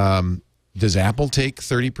 Does Apple take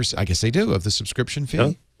 30%? I guess they do, of the subscription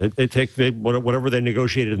fee. Yeah, they take whatever they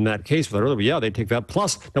negotiated in that case with that earlier. Yeah, they take that.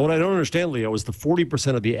 Plus, now what I don't understand, Leo, is the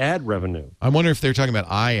 40% of the ad revenue. I wonder if they're talking about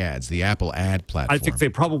iAds, the Apple ad platform. I think they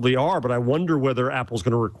probably are, but I wonder whether Apple's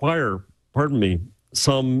going to require,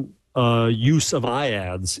 some use of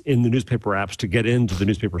iAds in the newspaper apps to get into the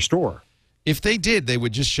newspaper store. If they did, they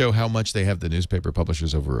would just show how much they have the newspaper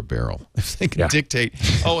publishers over a barrel. If they could dictate,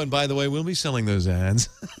 oh, and by the way, we'll be selling those ads.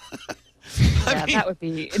 Yeah, that would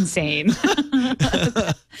be insane.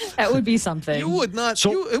 That would be something. It would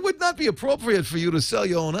not be appropriate for you to sell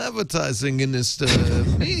your own advertising in this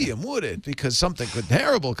medium, would it? Because something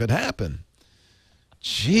terrible could happen.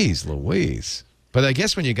 Jeez Louise. But I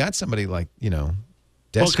guess when you got somebody like, desperate.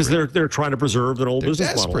 Well, because they're trying to preserve their old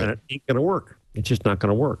business model, and it ain't going to work. It's just not going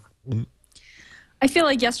to work. I feel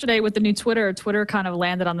like yesterday with the new Twitter kind of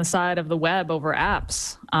landed on the side of the web over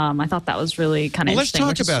apps. I thought that was really kind of interesting.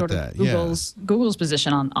 Let's talk about that. Google's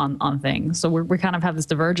position on things. So we kind of have this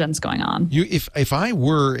divergence going on. If I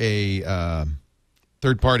were a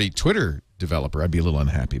third-party Twitter developer, I'd be a little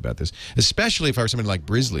unhappy about this, especially if I were somebody like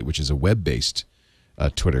Brizzly, which is a web-based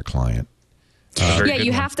Twitter client.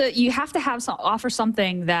 You have to offer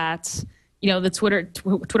something that the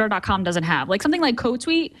Twitter.com doesn't have. Like something like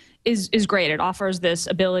co-tweet is great. It offers this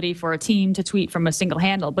ability for a team to tweet from a single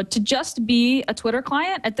handle. But to just be a Twitter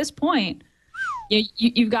client at this point,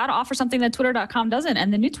 you've got to offer something that Twitter.com doesn't.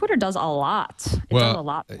 And the new Twitter does a lot. It does a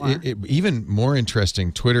lot more. Even more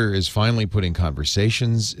interesting, Twitter is finally putting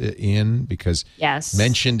conversations in because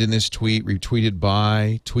mentioned in this tweet, retweeted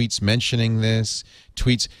by, tweets mentioning this,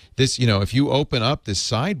 tweets this. If you open up this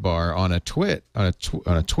sidebar on a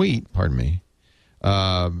tweet, pardon me.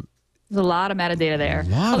 There's a lot of metadata there.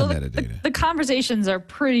 The conversations are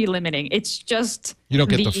pretty limiting. It's just you don't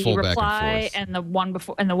get the full reply back and the one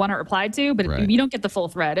before and the one it replied to, but you don't get the full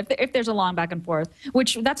thread. If there's a long back and forth,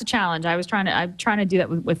 which that's a challenge. I'm trying to do that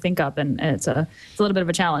with ThinkUp, and it's a little bit of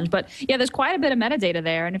a challenge. But yeah, there's quite a bit of metadata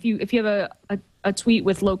there. And if you have a tweet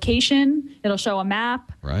with location, it'll show a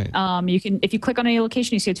map. Right. If you click on any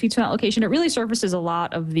location, you see a tweet to that location. It really surfaces a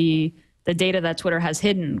lot of the data that Twitter has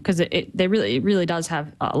hidden, because it really does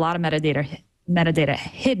have a lot of metadata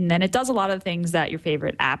hidden, and it does a lot of things that your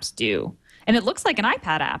favorite apps do. And it looks like an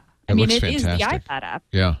iPad app. It is the iPad app.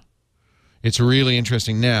 Yeah. It's really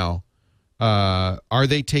interesting. Now, are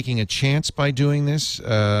they taking a chance by doing this,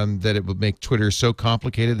 that it would make Twitter so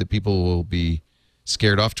complicated that people will be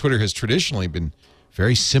scared off? Twitter has traditionally been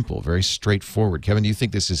very simple, very straightforward. Kevin, do you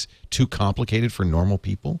think this is too complicated for normal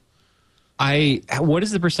people? What is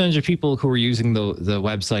the percentage of people who are using the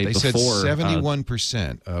website before? They said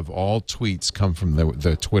 71% of all tweets come from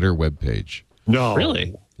the Twitter webpage. No.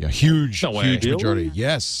 Really? Yeah, huge majority.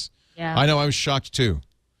 Yes. Yeah. I know, I was shocked too.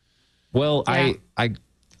 Well, yeah.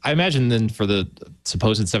 I imagine then for the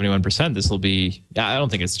supposed 71%, this will be, I don't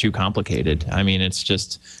think it's too complicated. I mean, it's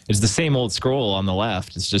the same old scroll on the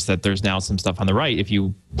left. It's just that there's now some stuff on the right if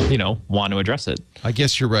you want to address it. I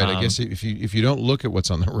guess you're right. I guess if you don't look at what's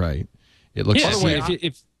on the right, it looks the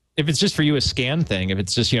same. If it's just for you a scan thing, if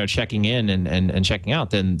it's just checking in and checking out,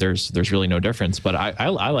 then there's really no difference. But I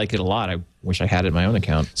like it a lot. I wish I had it in my own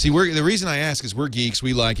account. See, the reason I ask is we're geeks.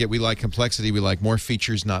 We like it. We like complexity. We like more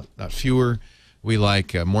features, not fewer. We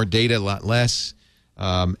like more data, a lot less.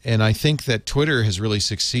 And I think that Twitter has really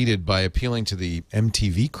succeeded by appealing to the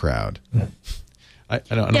MTV crowd. I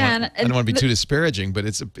don't want to be too disparaging, but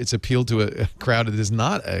it's appealed to a crowd that is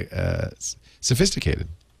not sophisticated.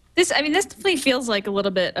 This definitely feels like a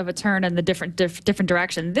little bit of a turn in the different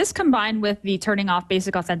direction. This combined with the turning off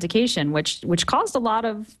basic authentication, which caused a lot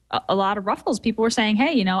of ruffles. People were saying,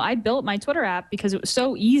 "Hey, I built my Twitter app because it was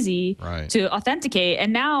so easy to authenticate,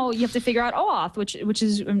 and now you have to figure out OAuth, which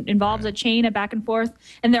involves a chain of back and forth.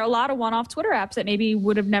 And there are a lot of one-off Twitter apps that maybe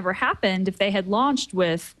would have never happened if they had launched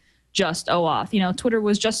with just OAuth. Twitter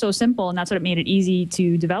was just so simple, and that's what it made it easy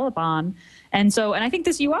to develop on. And I think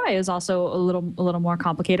this UI is also a little more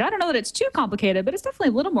complicated. I don't know that it's too complicated, but it's definitely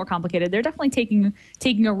a little more complicated. They're definitely taking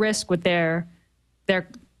a risk with the thing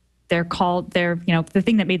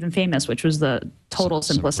that made them famous, which was the total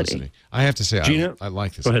simplicity. I have to say, Gina, I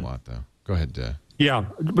like this a lot, though. Go ahead. Yeah,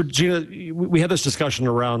 but Gina, we had this discussion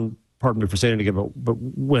around. Pardon me for saying it again, but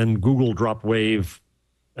when Google dropped Wave,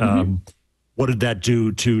 what did that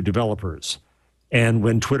do to developers? And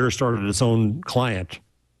when Twitter started its own client,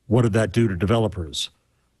 what did that do to developers?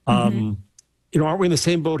 Aren't we in the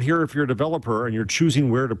same boat here? If you're a developer and you're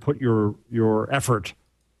choosing where to put your effort,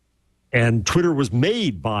 and Twitter was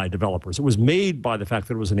made by developers. It was made by the fact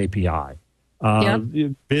that it was an API.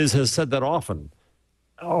 Biz has said that often.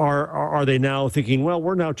 Are they now thinking, well,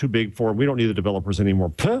 we're now too big for them. We don't need the developers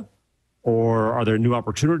anymore? Or are there new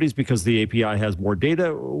opportunities because the API has more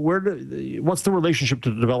data? What's the relationship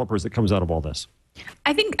to the developers that comes out of all this?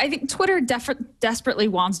 I think Twitter desperately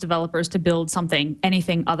wants developers to build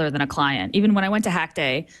anything other than a client. Even when I went to Hack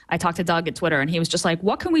Day, I talked to Doug at Twitter, and he was just like,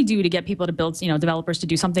 "What can we do to get people to build, developers to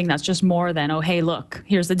do something that's just more than, oh, hey, look,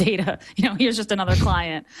 here's the data, here's just another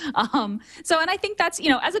client." And I think that's,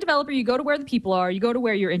 as a developer, you go to where the people are, you go to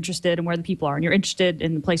where you're interested and where the people are, and you're interested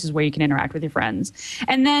in the places where you can interact with your friends.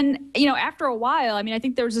 And then, after a while, I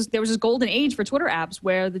think there was this golden age for Twitter apps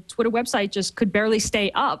where the Twitter website just could barely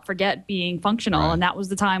stay up, forget being functional. And that was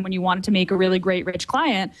the time when you wanted to make a really great, rich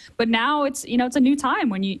client. But now it's, it's a new time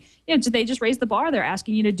when they just raise the bar. They're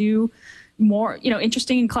asking you to do more,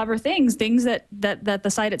 interesting and clever things that the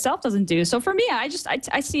site itself doesn't do. So for me, I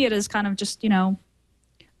see it as kind of just,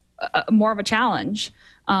 more of a challenge.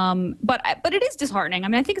 But it is disheartening.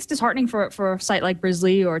 I think it's disheartening for a site like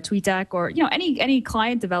Brizzly or TweetDeck or, any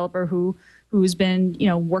client developer who's been,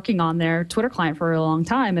 working on their Twitter client for a long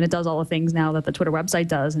time, and it does all the things now that the Twitter website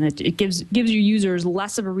does, and it gives your users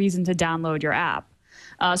less of a reason to download your app.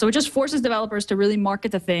 So it just forces developers to really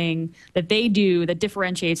market the thing that they do that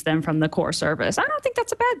differentiates them from the core service. I don't think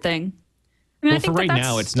that's a bad thing. I think for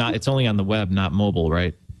now, it's not. It's only on the web, not mobile,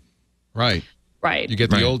 right? Right. Right. You get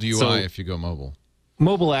the old UI if you go mobile.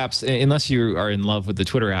 Mobile apps, unless you are in love with the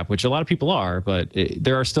Twitter app, which a lot of people are, but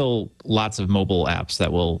there are still lots of mobile apps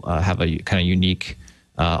that will have a kind of unique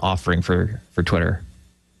offering for Twitter.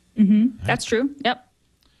 That's true. Yep.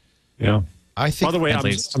 Yeah. I think. By the way,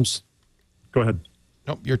 go ahead.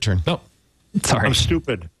 Nope, your turn. Nope. Sorry. I'm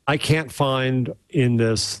stupid. I can't find in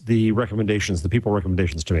this the people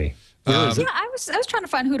recommendations to me. I was trying to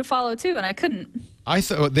find who to follow too, and I couldn't. I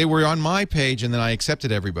thought they were on my page, and then I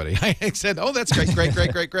accepted everybody. I said, "Oh, that's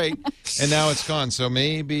great, great," and now it's gone. So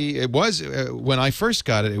maybe it was when I first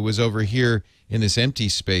got it. It was over here in this empty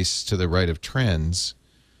space to the right of Trends.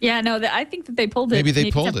 Yeah, no, I think that they pulled it. Maybe they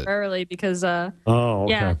pulled temporarily because. Oh,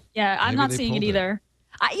 okay. Yeah, I'm not seeing it either.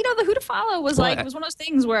 The who to follow was was one of those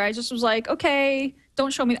things where I just was like, okay,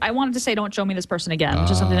 don't show me. I wanted to say, don't show me this person again,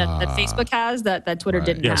 which is something that Facebook has that Twitter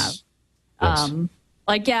didn't have. Yes.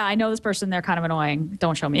 I know this person. They're kind of annoying.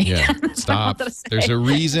 Don't show me. Yeah, stop. There's a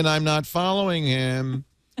reason I'm not following him.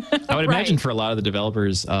 I would imagine for a lot of the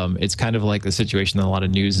developers, it's kind of like the situation that a lot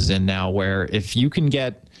of news is in now, where if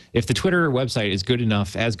the Twitter website is good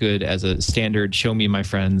enough, as good as a standard show me my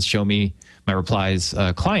friends, show me my replies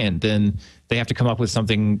client, then they have to come up with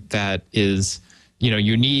something that is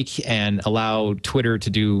unique and allow Twitter to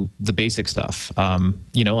do the basic stuff,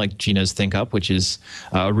 like Gina's ThinkUp, which is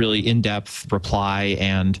a really in-depth reply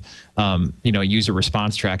and, user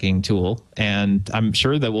response tracking tool. And I'm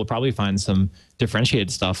sure that we'll probably find some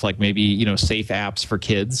differentiated stuff, like maybe, safe apps for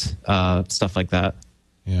kids, stuff like that.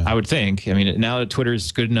 Yeah. I would think. Now that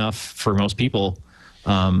Twitter's good enough for most people.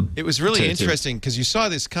 It was really interesting because you saw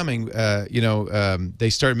this coming. They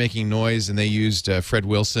started making noise, and they used Fred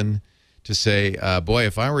Wilson to say, boy,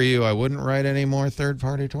 if I were you, I wouldn't write any more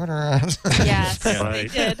third-party Twitter ads. Yes, they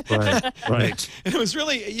did. Right. And it was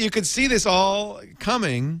really, you could see this all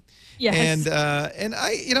coming. Yes. And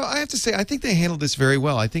I have to say, I think they handled this very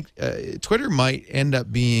well. I think Twitter might end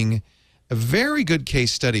up being a very good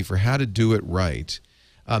case study for how to do it right.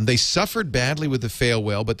 They suffered badly with the fail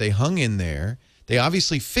whale, but they hung in there. They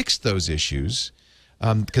obviously fixed those issues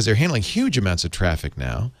because they're handling huge amounts of traffic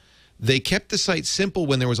now. They kept the site simple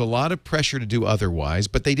when there was a lot of pressure to do otherwise,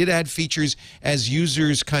 but they did add features as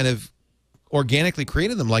users kind of organically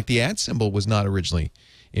created them, like the @ symbol was not originally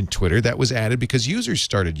in Twitter. That was added because users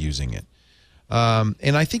started using it.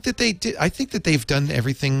 And I think that they did. I think that they've done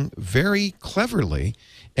everything very cleverly.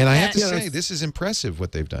 And I have to say, this is impressive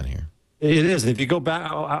what they've done here. It is. If you go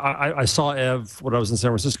back, I saw Ev when I was in San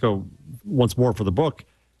Francisco once more for the book,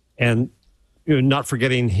 and not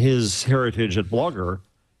forgetting his heritage at Blogger,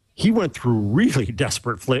 he went through really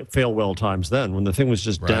desperate fail whale times then when the thing was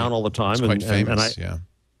just down all the time. It's quite famous,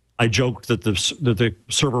 I joked that the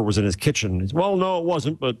server was in his kitchen. Well, no, it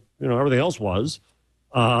wasn't, but everything else was.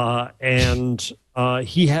 And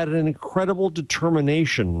he had an incredible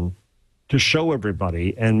determination to show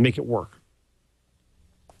everybody and make it work.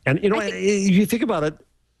 And if you think about it,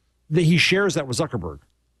 that he shares that with Zuckerberg.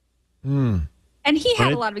 And he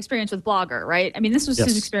had a lot of experience with Blogger, right? I mean, this was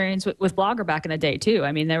his experience with Blogger back in the day too.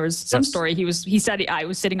 I mean, there was some story. He said I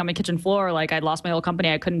was sitting on my kitchen floor, like I'd lost my whole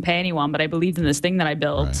company, I couldn't pay anyone, but I believed in this thing that I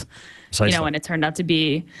built. Right. And it turned out to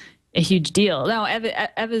be a huge deal. No,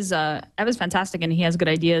 Ev is fantastic, and he has good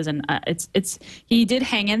ideas, and he did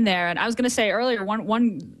hang in there. And I was going to say earlier,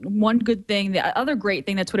 one good thing, the other great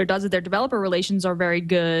thing that Twitter does is their developer relations are very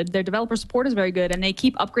good. Their developer support is very good, and they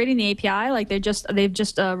keep upgrading the API. Like they've just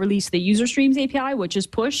released the user streams API, which is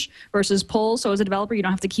push versus pull. So as a developer, you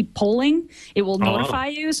don't have to keep polling; it will notify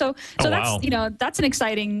you. So that's that's an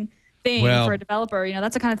exciting thing for a developer.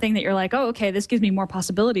 That's the kind of thing that you're like, oh, okay, this gives me more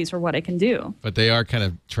possibilities for what I can do. But they are kind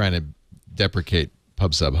of trying to deprecate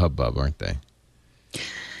PubSub Hubbub, aren't they?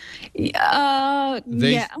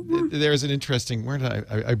 There's an interesting. Where did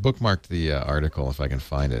I bookmarked the article if I can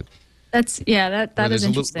find it. That is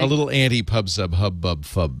interesting. A little anti PubSub Hubbub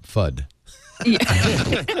FUD. Yeah.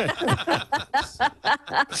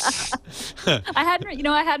 I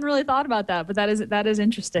hadn't really thought about that, but that is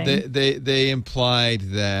interesting. They implied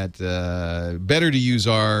that better to use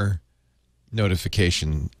our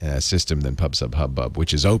notification system than PubSub Hubbub,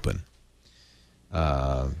 which is open.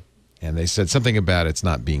 And they said something about it's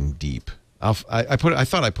not being deep. I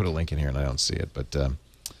thought I put a link in here and I don't see it, but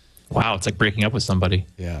wow, it's like breaking up with somebody.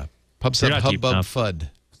 Yeah, PubSub Hubbub FUD.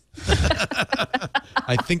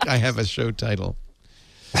 I think I have a show title.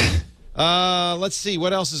 Let's see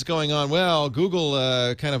what else is going on. Well, Google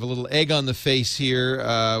kind of a little egg on the face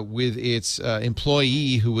here with its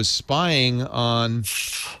employee who was spying on.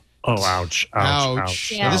 Oh, ouch!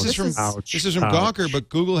 Yeah, this is from Gawker, but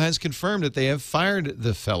Google has confirmed that they have fired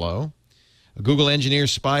the fellow. A Google engineer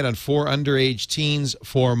spied on 4 underage teens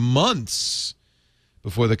for months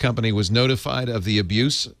before the company was notified of the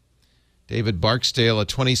abuse. David Barksdale, a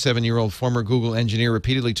 27-year-old former Google engineer,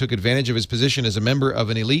 repeatedly took advantage of his position as a member of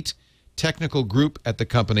an elite technical group at the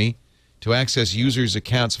company to access users'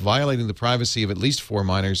 accounts, violating the privacy of at least 4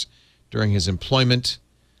 minors during his employment.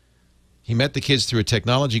 He met the kids through a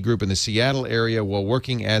technology group in the Seattle area while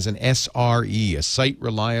working as an SRE, a site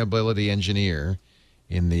reliability engineer,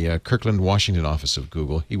 in the Kirkland, Washington office of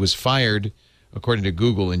Google. He was fired, according to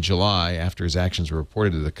Google, in July after his actions were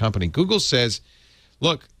reported to the company. Google says,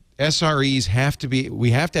 look, SREs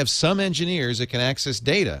we have to have some engineers that can access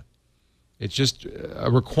data. It's just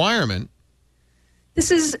a requirement. This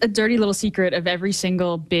is a dirty little secret of every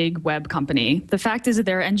single big web company. The fact is that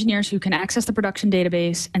there are engineers who can access the production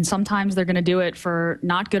database, and sometimes they're going to do it for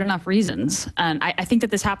not good enough reasons. And I think that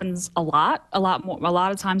this happens a lot more. A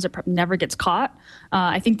lot of times it never gets caught.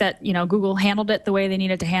 I think that Google handled it the way they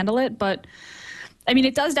needed to handle it, but I mean,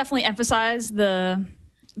 it does definitely emphasize the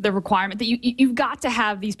requirement that you've got to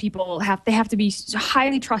have these people they have to be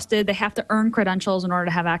highly trusted. They have to earn credentials in order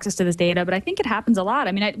to have access to this data. But I think it happens a lot.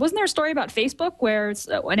 I mean, wasn't there a story about Facebook where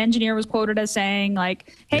an engineer was quoted as saying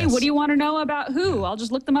like, hey, what do you want to know about who? I'll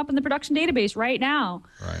just look them up in the production database right now.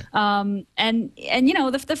 Right. And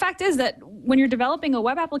the fact is that when you're developing a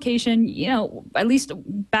web application, at least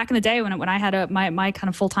back in the day when I had my kind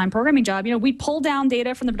of full-time programming job, we pull down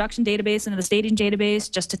data from the production database into the staging database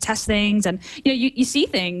just to test things. And you see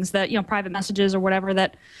things that private messages or whatever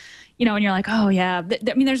that and you're like, oh yeah.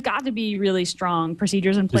 I mean, there's got to be really strong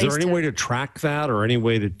procedures in place. Is there any way to track that, or any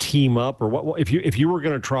way to team up, or what if you were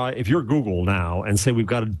going to try, if you're Google now and say we've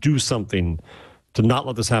got to do something to not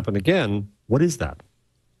let this happen again? What is that?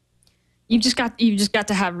 You've just got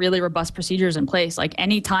to have really robust procedures in place. Like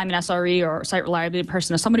any time an SRE or site reliability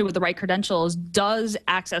person or somebody with the right credentials does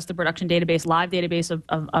access the production database, live database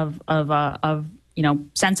of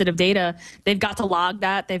sensitive data, they've got to log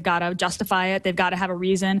that, they've got to justify it, they've got to have a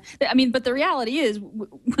reason. I mean, but the reality is,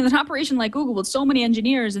 with an operation like Google with so many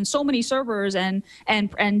engineers and so many servers and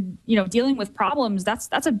dealing with problems,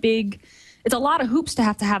 that's a big, it's a lot of hoops to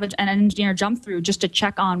have an engineer jump through just to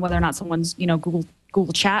check on whether or not someone's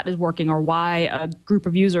Google Chat is working, or why a group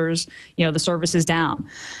of users, the service is down.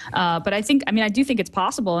 But I do think it's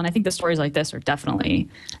possible, and I think the stories like this are definitely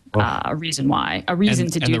a reason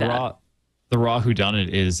to do that. The raw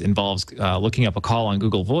whodunit involves looking up a call on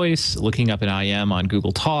Google Voice, looking up an IM on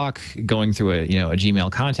Google Talk, going through a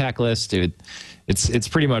Gmail contact list. It's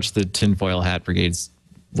pretty much the tinfoil hat brigade's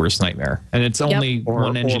worst nightmare, and it's only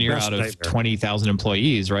one engineer out of 20,000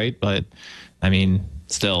 employees, right? But I mean,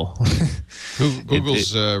 still.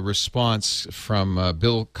 Google's response from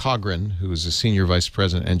Bill Cogran, who is a senior vice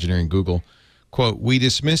president engineering Google. Quote, "We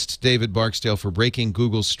dismissed David Barksdale for breaking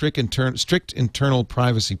Google's strict internal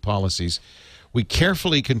privacy policies. We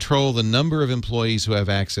carefully control the number of employees who have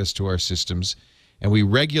access to our systems, and we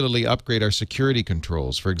regularly upgrade our security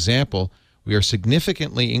controls. For example, we are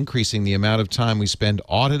significantly increasing the amount of time we spend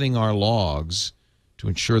auditing our logs to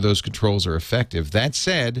ensure those controls are effective. That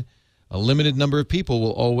said, a limited number of people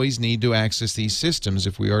will always need to access these systems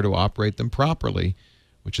if we are to operate them properly,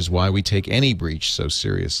 which is why we take any breach so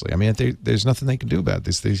seriously." I mean, there's nothing they can do about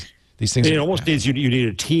this. These things. It almost needs you need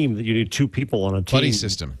a team. You need two people on a team. Buddy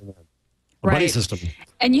system. Buddy system.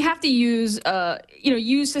 And you have to use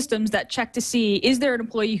use systems that check to see, is there an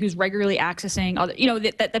employee who's regularly accessing other,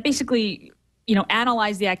 that basically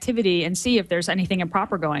analyze the activity and see if there's anything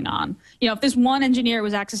improper going on. If this one engineer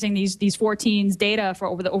was accessing these 14's data for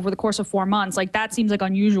over the course of 4 months, like, that seems like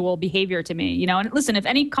unusual behavior to me. And listen, if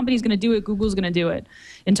any company's going to do it, Google's going to do it.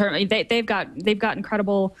 They've got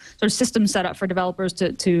incredible sort of systems set up for developers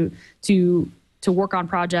to work on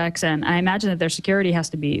projects, and I imagine that their security has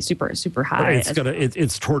to be super, super high.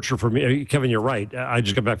 It's torture for me. Kevin, you're right. I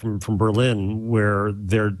just got back from Berlin, where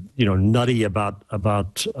they're nutty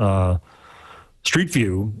about Street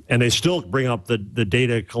View, and they still bring up the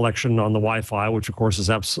data collection on the Wi-Fi, which of course is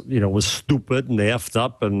was stupid, and they effed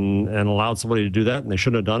up and allowed somebody to do that, and they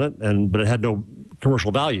shouldn't have done it, but it had no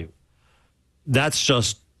commercial value. That's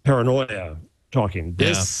just paranoia talking.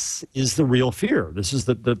 This is the real fear. This is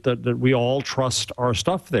that we all trust our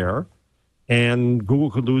stuff there, and Google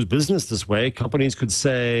could lose business this way. Companies could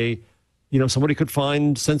say, somebody could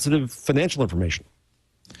find sensitive financial information.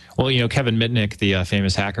 Well, Kevin Mitnick, the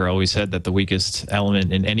famous hacker, always said that the weakest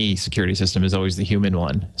element in any security system is always the human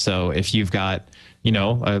one. So if you've got,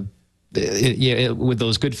 with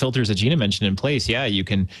those good filters that Gina mentioned in place, you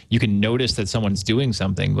can notice that someone's doing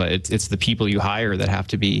something, but it's the people you hire that have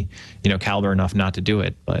to be, caliber enough not to do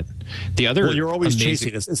it. But the other, you're always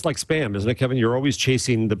chasing. It's like spam, isn't it, Kevin? You're always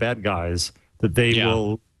chasing the bad guys that they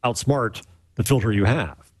will outsmart the filter you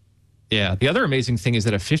have. Yeah. The other amazing thing is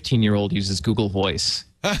that a 15-year-old uses Google Voice.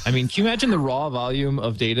 I mean, can you imagine the raw volume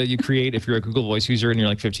of data you create if you're a Google Voice user and you're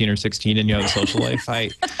like 15 or 16 and you have a social life?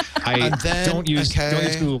 Don't use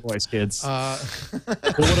Google Voice, kids. Well,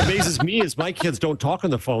 what amazes me is my kids don't talk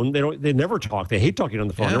on the phone. They never talk. They hate talking on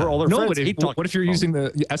the phone. Yeah. All their friends hate talking. What if you're using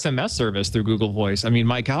the SMS service through Google Voice? I mean,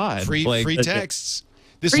 my God. Free texts.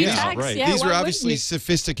 Free text, right. These are obviously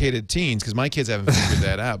sophisticated teens, because my kids haven't figured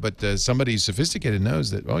that out. But somebody who's sophisticated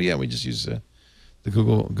knows that, we just use the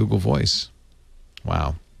Google Voice.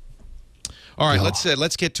 Wow. All right,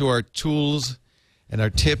 let's get to our tools and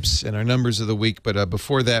our tips and our numbers of the week. But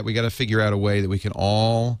before that, we got to figure out a way that we can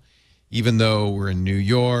all, even though we're in New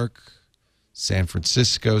York, San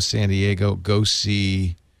Francisco, San Diego, go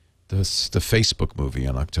see the Facebook movie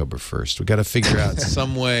on October 1st. We got to figure out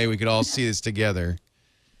some way we could all see this together.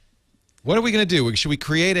 What are we going to do? Should we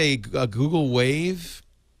create a Google Wave?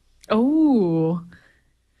 Oh.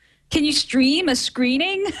 Can you stream a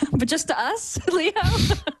screening, but just to us, Leo?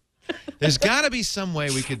 There's got to be some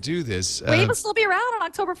way we could do this. Wave will still be around on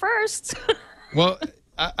October 1st. Well,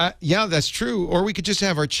 yeah, that's true. Or we could just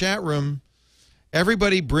have our chat room.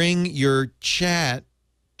 Everybody bring your chat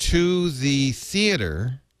to the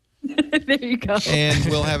theater. There you go. And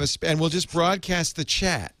we'll have and we'll just broadcast the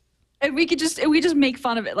chat. And we just make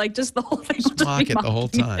fun of it, like just the whole thing. Just mock it the whole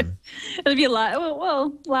time. It'll be live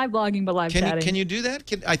blogging, but live chatting. Can you do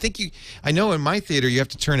that? I know in my theater you have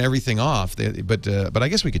to turn everything off, but I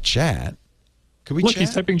guess we could chat. Could we Look, chat?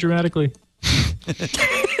 he's typing dramatically.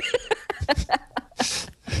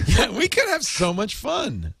 Yeah, we could have so much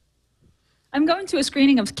fun. I'm going to a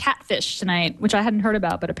screening of Catfish tonight, which I hadn't heard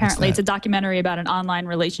about, but apparently it's a documentary about an online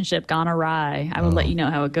relationship gone awry. I will let you know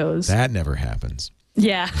how it goes. That never happens.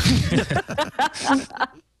 Yeah.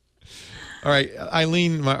 All right,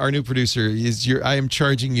 Eileen, our new producer, I am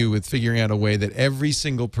charging you with figuring out a way that every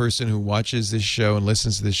single person who watches this show and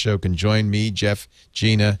listens to this show can join me, Jeff,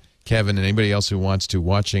 Gina, Kevin, and anybody else who wants to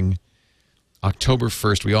watching October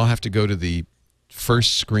 1st. We all have to go to the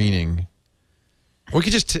first screening. We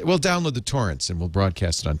could just we'll download the torrents and we'll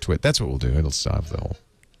broadcast it on TWiT. That's what we'll do. It'll solve the whole.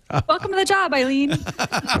 Welcome to the job, Eileen.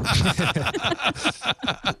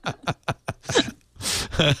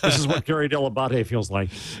 This is what Gary Delabate feels like.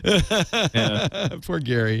 Poor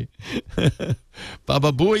Gary.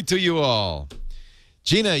 Baba booey to you all.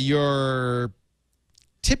 Gina, your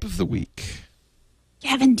tip of the week.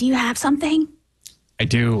 Kevin, do you have something? I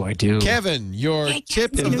do. Kevin, your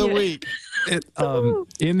tip of the week.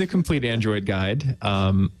 In the Complete Android Guide,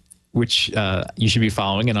 which you should be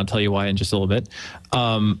following, and I'll tell you why in just a little bit.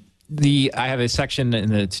 I have a section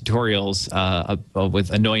in the tutorials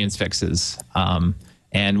with annoyance fixes.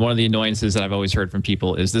 And one of the annoyances that I've always heard from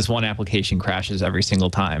people is this one application crashes every single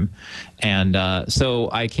time. And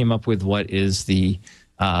so I came up with what is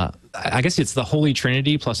I guess it's the Holy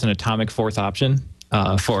Trinity plus an atomic fourth option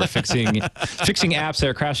for fixing apps that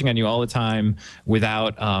are crashing on you all the time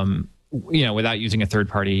without without using a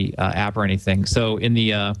third-party app or anything. So in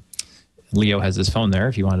the Leo has his phone there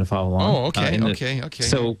if you wanted to follow along. Oh, okay, okay.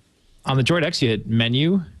 So on the Droid X, you hit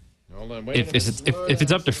menu. Hold on, if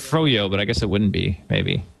it's up to Froyo, but I guess it wouldn't be,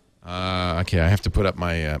 maybe. Okay, I have to put up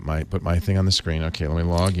my put my thing on the screen. Okay, let me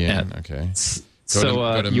log in. Yeah. Okay.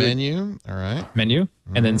 Go to menu. All right. Menu,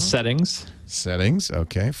 and then settings. Settings.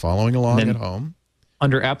 Okay, following along at home.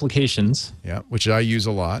 Under applications. Yeah, which I use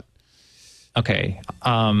a lot. Okay.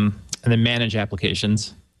 And then manage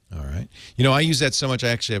applications. All right. You know, I use that so much, I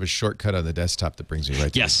actually have a shortcut on the desktop that brings me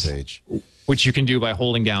right to the page. Which you can do by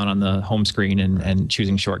holding down on the home screen and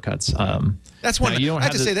choosing shortcuts. That's one. I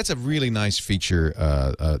have to say, that's a really nice feature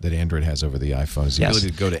that Android has over the iPhone, is the ability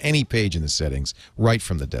to go to any page in the settings right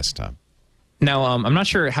from the desktop. Now, I'm not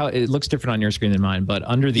sure how it looks different on your screen than mine, but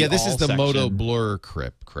under the this is the section, Moto Blur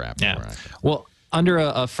crap. Yeah. Well, under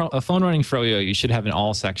a phone running Froyo, you should have an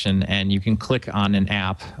all section, and you can click on an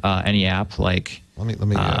app, any app like. Let me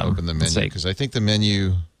open the menu, because I think the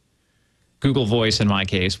menu. Google Voice in my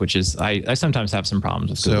case, which is I sometimes have some problems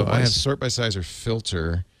with Google Voice. So I have sort by size or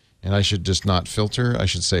filter, and I should just not filter. I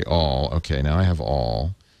should say all. Okay, now I have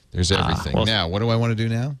all. There's everything. Well, now, what do I want to do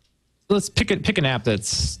now? Let's pick an app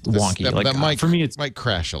that's wonky. For me, it might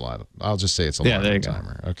crash a lot. I'll just say it's a long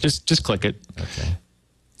timer. Okay. Just click it. Okay.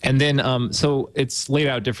 And then, so it's laid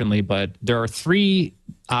out differently, but there are 3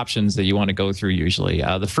 options that you want to go through usually.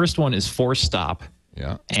 The first one is force stop.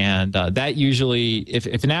 Yeah. And that usually,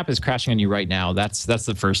 if an app is crashing on you right now, that's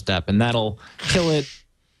the first step, and that'll kill it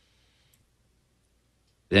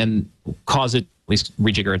and cause it at least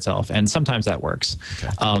rejigger itself. And sometimes that works.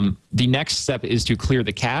 Okay. The next step is to clear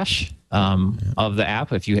the cache of the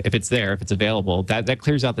app if it's there, if it's available. That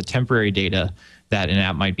clears out the temporary data that an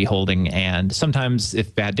app might be holding. And sometimes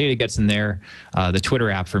if bad data gets in there, the Twitter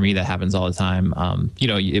app, for me, that happens all the time.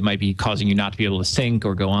 It might be causing you not to be able to sync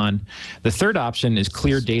or go on. The third option is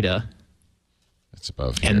clear data. That's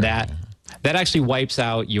above here. And that actually wipes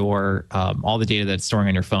out your all the data that's storing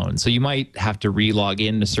on your phone. So you might have to re-log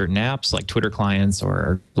in to certain apps like Twitter clients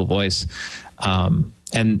or Google Voice.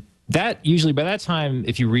 And that usually, by that time,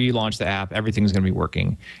 if you relaunch the app, everything's going to be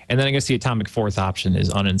working. And then I guess the atomic fourth option is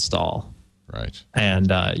uninstall. Right. And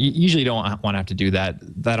you usually don't want to have to do that.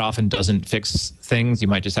 That often doesn't fix things. You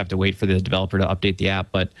might just have to wait for the developer to update the app.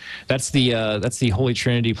 But that's the Holy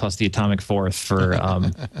Trinity plus the atomic fourth for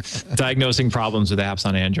diagnosing problems with apps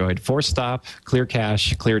on Android. Force stop, clear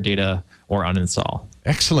cache, clear data, or uninstall.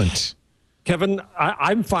 Excellent. Kevin,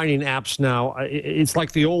 I'm finding apps now. It's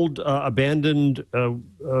like the old abandoned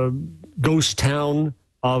ghost town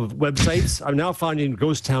of websites. I'm now finding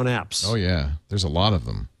ghost town apps. Oh, yeah. There's a lot of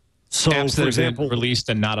them. So, apps for example, released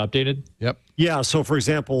and not updated? Yep. Yeah. So, for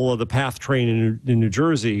example, the PATH train in New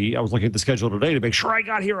Jersey, I was looking at the schedule today to make sure I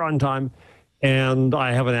got here on time. And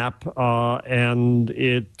I have an app, and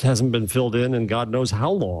it hasn't been filled in in God knows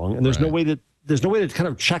how long. And there's no way to kind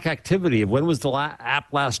of check activity of when was the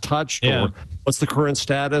app last touched, or what's the current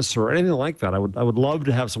status, or anything like that. I would love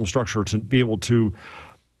to have some structure to be able to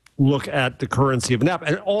look at the currency of an app.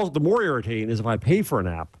 And all the more irritating is if I pay for an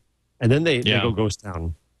app and then they go ghost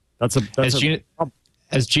town. As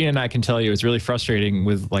Gina and I can tell you, it's really frustrating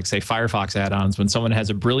with, like, say, Firefox add-ons when someone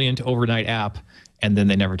has a brilliant overnight app and then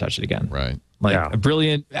they never touch it again. Right. Like a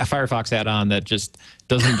brilliant Firefox add-on that just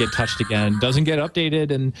doesn't get touched again, doesn't get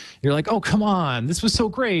updated, and you're like, oh, come on, this was so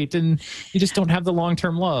great, and you just don't have the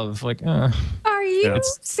long-term love. Like, Are Are you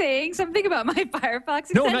saying something about my Firefox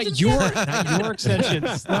extensions? No, not your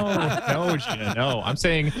extensions. No, Gina, no. I'm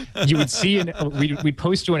saying you would see, we'd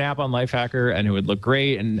post to an app on Lifehacker, and it would look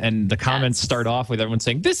great, and the comments start off with everyone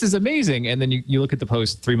saying, this is amazing, and then you look at the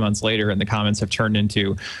post 3 months later, and the comments have turned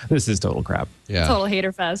into, this is total crap. Yeah. Total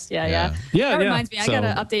hater fest. Yeah. That reminds me, I got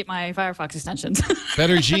to update my Firefox extensions.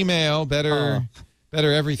 Better Gmail, better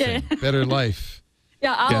everything, better life.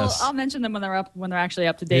 Yeah, I'll mention them when they're actually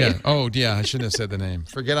up to date. Yeah. Oh, yeah. I shouldn't have said the name.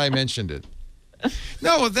 Forget I mentioned it.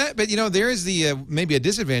 No, but there is the maybe a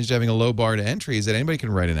disadvantage to having a low bar to entry is that anybody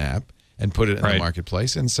can write an app and put it in the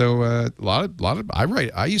marketplace. And so a lot of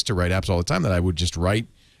I used to write apps all the time that I would just write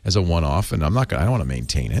as a one-off, and I don't want to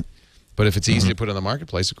maintain it. But if it's easy to put in the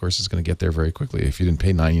marketplace, of course, it's going to get there very quickly. If you didn't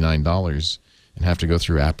pay $99 and have to go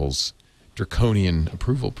through Apple's draconian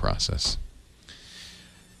approval process.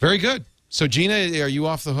 Very good. So, Gina, are you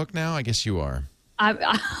off the hook now? I guess you are. I'm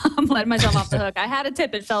letting myself off the hook. I had a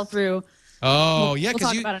tip. It fell through. Oh, we'll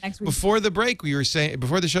talk about it next week. Before the break,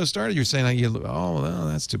 before the show started, you were saying, well,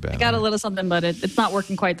 that's too bad. I got a little something, but it's not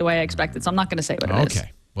working quite the way I expected, so I'm not going to say what it is.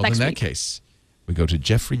 Okay. Well, in that case, we go to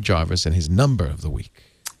Jeffrey Jarvis and his number of the week.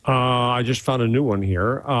 I just found a new one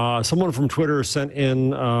here. Someone from Twitter sent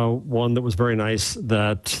in one that was very nice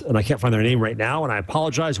and I can't find their name right now, and I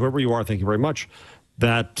apologize, whoever you are, thank you very much.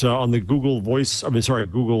 That on the Google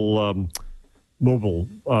Google mobile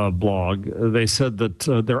blog, they said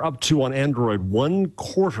that they're up to on Android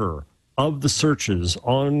 1/4 of the searches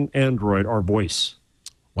on Android are voice.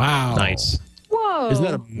 Wow. Nice. Whoa. Isn't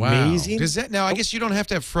that amazing? Wow. Does that now? I guess you don't have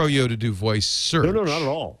to have Froyo to do voice search. No, not at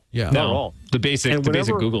all. Yeah. Not at all. The basic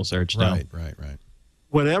Google search. Right.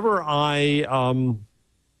 Whenever I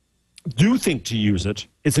do think to use it,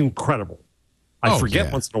 it's incredible. I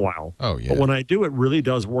forget once in a while. Oh, yeah. But when I do, it really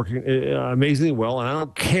does work amazingly well. And I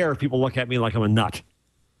don't care if people look at me like I'm a nut.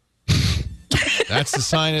 That's the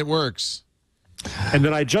sign it works. And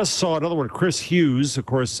then I just saw another one. Chris Hughes, of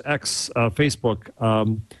course,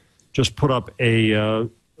 Facebook, just put up a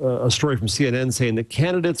story from CNN saying that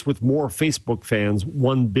candidates with more Facebook fans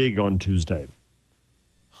won big on Tuesday.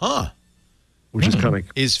 Huh. Which is kind of...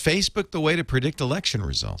 Is Facebook the way to predict election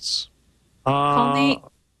results? Call Nate.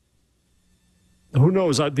 Who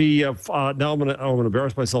knows? Now I'm going to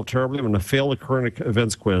embarrass myself terribly. I'm going to fail the current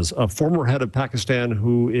events quiz. A former head of Pakistan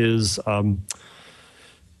who is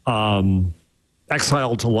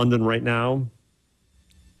exiled to London right now.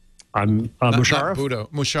 Musharraf.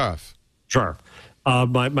 Musharraf. Sure.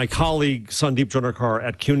 My colleague Sandeep Janarkar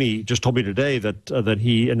at CUNY just told me today that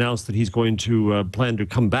he announced that he's going to plan to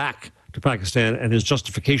come back to Pakistan, and his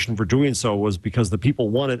justification for doing so was because the people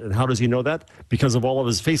want it. And how does he know that? Because of all of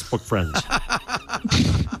his Facebook friends.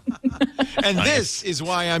 And this is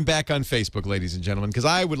why I'm back on Facebook, ladies and gentlemen, because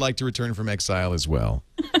I would like to return from exile as well.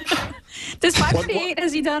 Does 538,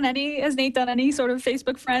 has Nate done any sort of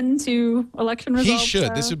Facebook friend to election results? He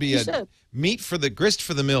should. This would be grist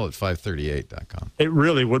for the mill at 538.com. It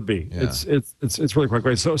really would be. Yeah. It's really quite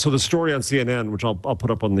great. So the story on CNN, which I'll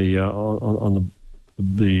put up on the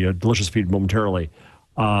Delicious feed momentarily.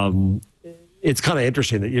 It's kind of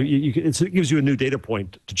interesting that it gives you a new data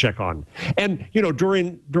point to check on. And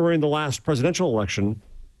during the last presidential election,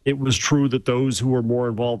 it was true that those who were more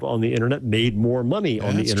involved on the internet made more money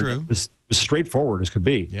on the internet. True. As straightforward as could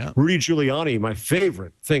be. Yeah. Rudy Giuliani, my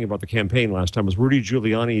favorite thing about the campaign last time was Rudy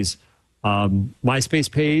Giuliani's MySpace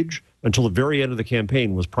page until the very end of the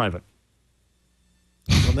campaign was private.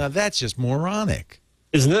 Well, now that's just moronic.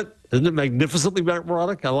 Isn't it? Isn't it magnificently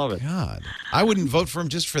moronic? I love it. God, I wouldn't vote for him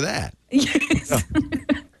just for that. Yes.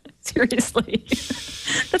 Seriously.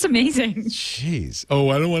 That's amazing. Jeez. Oh,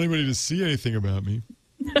 I don't want anybody to see anything about me.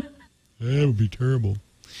 That would be terrible.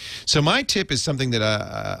 So my tip is something that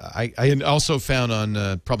I also found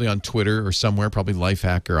on probably on Twitter or somewhere, probably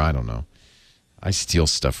Lifehacker. I don't know. I steal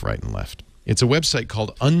stuff right and left. It's a website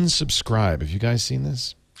called Unsubscribe. Have you guys seen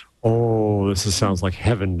this? Oh, this sounds like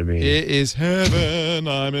heaven to me. It is heaven.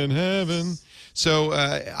 I'm in heaven. So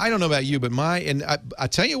I don't know about you, but I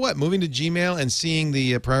tell you what, moving to Gmail and seeing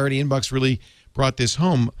the priority inbox really brought this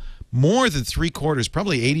home. More than 3/4,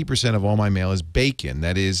 probably 80% of all my mail is bacon.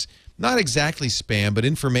 That is not exactly spam, but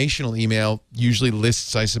informational email, usually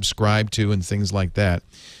lists I subscribe to and things like that.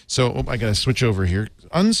 So I got to switch over here.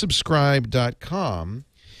 Unsubscribe.com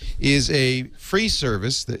is a free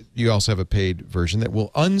service that you also have a paid version that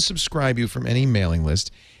will unsubscribe you from any mailing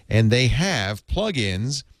list, and they have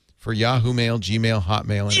plugins for Yahoo Mail, Gmail,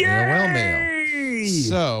 Hotmail, and AOL Mail.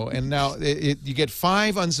 So, and now you get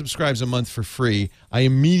 5 unsubscribes a month for free. I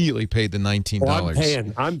immediately paid the $19.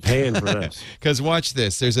 Oh, I'm paying for this. Because watch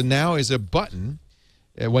this. Now is a button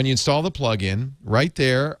when you install the plugin, right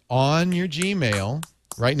there on your Gmail,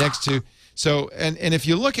 right next to. So, and if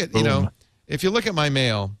you look at, if you look at my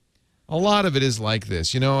mail, a lot of it is like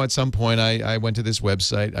this. At some point I went to this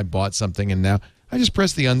website, I bought something, and now I just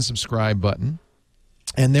press the unsubscribe button,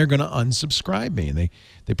 and they're going to unsubscribe me. And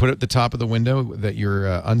they put it at the top of the window that you're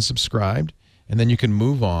unsubscribed, and then you can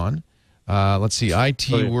move on. Let's see, IT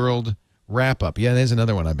World Wrap Up. Yeah, there's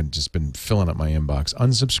another one I've just been filling up my inbox.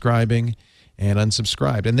 Unsubscribing and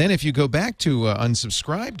unsubscribed. And then if you go back to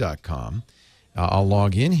unsubscribe.com, I'll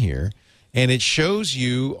log in here, and it shows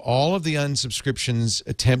you all of the unsubscriptions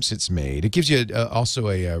attempts it's made. It gives you also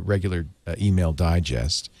a regular email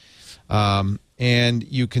digest. And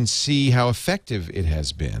you can see how effective it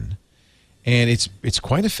has been. And it's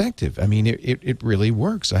quite effective. I mean, it really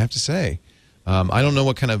works, I have to say. I don't know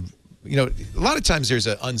what kind of, a lot of times there's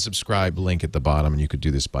an unsubscribe link at the bottom, and you could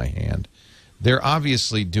do this by hand. They're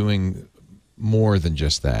obviously doing more than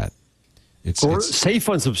just that. Safe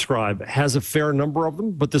Unsubscribe has a fair number of them,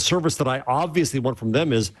 but the service that I obviously want from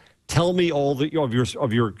them is tell me all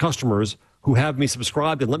of your customers who have me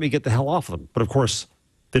subscribed and let me get the hell off of them. But of course,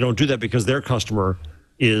 they don't do that because their customer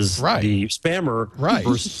is the spammer. Right.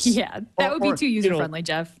 Yeah, that would be too user-friendly,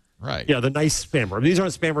 Jeff. Right. Yeah, the nice spammer. These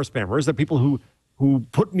aren't spammers. They're people who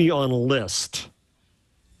put me on a list,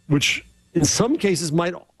 which in some cases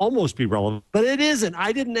might almost be relevant, but it isn't.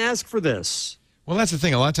 I didn't ask for this. Well, that's the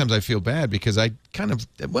thing. A lot of times I feel bad because I kind of,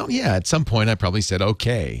 at some point I probably said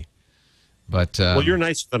okay. But well, you're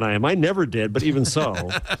nicer than I am. I never did, but even so,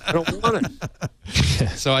 I don't want it.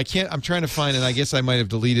 So I can't. I'm trying to find, and I guess I might have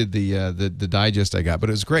deleted the digest I got, but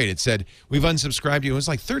it was great. It said we've unsubscribed you. It was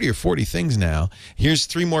like 30 or 40 things now. Here's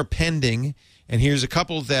 3 more pending, and here's a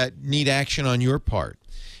couple that need action on your part.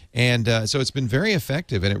 And so it's been very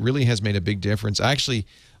effective, and it really has made a big difference. Actually,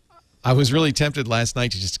 I was really tempted last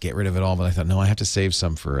night to just get rid of it all, but I thought, no, I have to save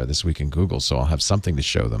some for This Week in Google, so I'll have something to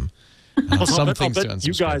show them. I'll bet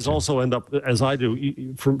you guys also end up, as I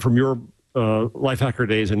do, from your Lifehacker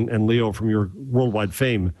days and Leo from your worldwide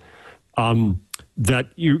fame, that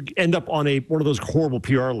you end up on one of those horrible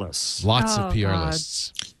PR lists. Lots of PR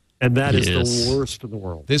lists. And that is the worst in the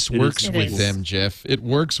world. This works with them, Jeff. It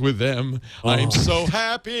works with them. I'm so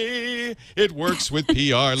happy. It works with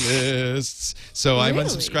PR lists. So I've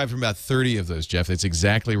unsubscribed from about 30 of those, Jeff. That's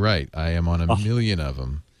exactly right. I am on a million of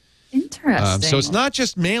them. Interesting. So it's not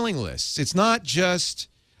just mailing lists. It's not just,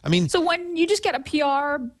 So when you just get a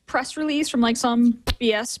PR press release from like some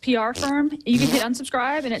BS PR firm, you can hit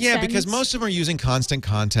unsubscribe and it sends. because most of them are using Constant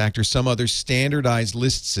Contact or some other standardized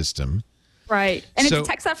list system. Right. And it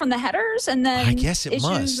detects that from the headers, and then I guess it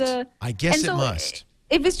must. I guess it must.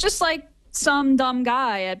 If it's just like some dumb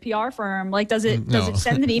guy at PR firm, like does it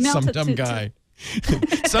send an email some dumb guy.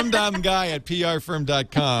 Some dumb guy at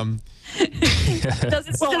prfirm.com. Does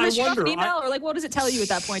it still a an email, or like what does it tell you at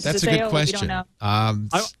that point? Does That's it a say, good question. We don't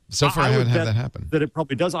know? So far, I haven't had that happen. That it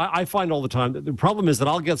probably does. I find all the time that the problem is that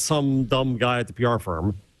I'll get some dumb guy at the PR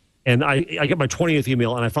firm, and I get my 20th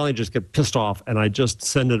email, and I finally just get pissed off, and I just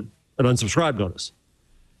send an unsubscribe notice.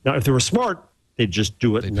 Now, if they were smart, they'd just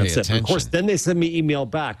do it, and that's it. Of course, then they send me email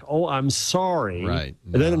back. Oh, I'm sorry. Right.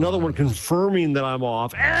 And then another one confirming that I'm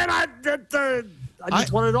off, and I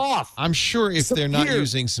just want it off. I'm sure if they're not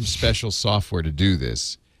using some special software to do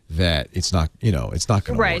this, that it's not, it's not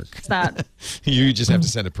going to work. It's not. You just have to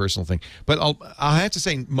send a personal thing. But I have to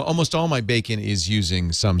say, almost all my bacon is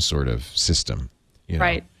using some sort of system.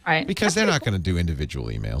 Right. Because they're not going to do individual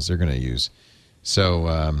emails. They're going to use. So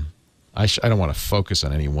I don't want to focus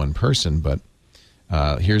on any one person, but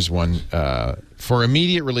here's one for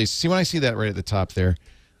immediate release. See when I see that right at the top there?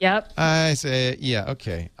 Yep. I say, yeah,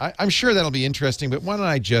 okay. I'm sure that'll be interesting, but why don't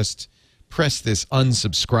I just press this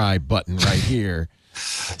unsubscribe button right here?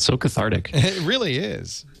 So cathartic. It really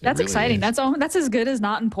is. That's exciting. That's as good as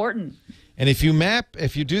not important. And if you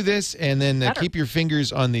do this and then keep your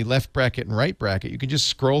fingers on the left bracket and right bracket, you can just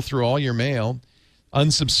scroll through all your mail,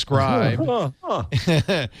 unsubscribe,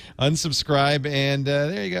 unsubscribe, and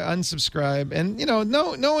there you go, unsubscribe. And,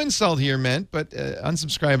 no insult here meant, but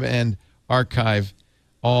unsubscribe and archive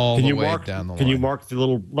all the way down the line. Can you mark the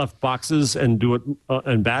little left boxes and do it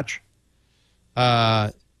in batch?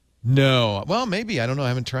 No. Well, maybe. I don't know. I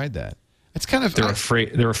haven't tried that. It's kind of...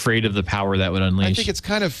 They're afraid of the power that would unleash. I think it's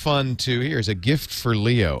kind of fun to... Here's a gift for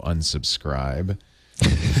Leo. Unsubscribe.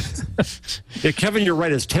 Yeah, Kevin, you're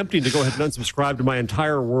right. It's tempting to go ahead and unsubscribe to my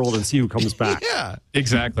entire world and see who comes back. Yeah.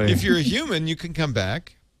 Exactly. If you're a human, you can come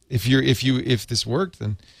back. If this worked,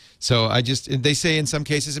 then... So they say in some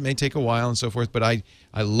cases it may take a while and so forth, but I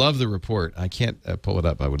love the report. I can't pull it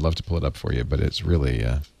up. I would love to pull it up for you, but it's really...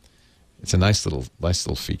 it's a nice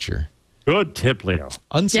little feature. Good tip, Leo.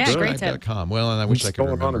 Unsubscribe.com. Well, and I wish I could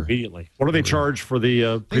remember. On immediately. What do they charge for the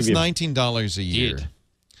It's premium? $19 a year.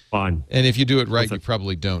 Fine. And if you do it right, you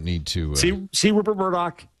probably don't need to. See, Rupert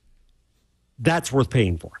Murdoch, that's worth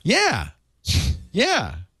paying for. Yeah.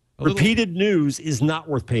 Yeah. Repeated news is not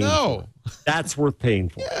worth paying for. That's worth paying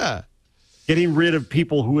for. Yeah. Getting rid of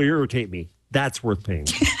people who irritate me, that's worth paying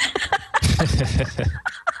for.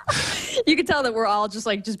 You can tell that we're all just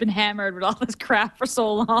been hammered with all this crap for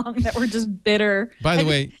so long that we're just bitter. By the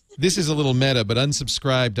way, this is a little meta, but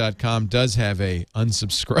unsubscribe.com does have a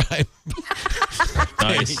unsubscribe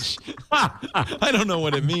Nice. I don't know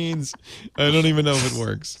what it means. I don't even know if it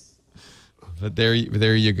works. But there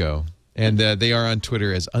you go. And they are on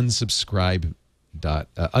Twitter as unsubscribe me,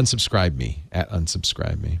 at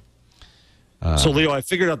unsubscribe me. So, Leo, I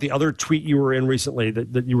figured out the other tweet you were in recently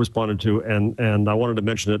that you responded to, and I wanted to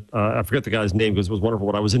mention it. I forget the guy's name because it was wonderful.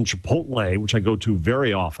 When I was in Chipotle, which I go to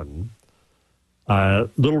very often,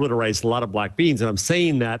 little bit of rice, a lot of black beans, and I'm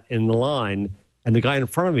saying that in the line, and the guy in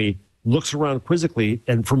front of me looks around quizzically,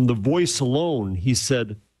 and from the voice alone, he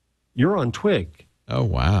said, "You're on Twig." Oh,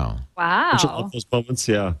 wow. Wow. I love those moments,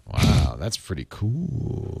 yeah. Wow, that's pretty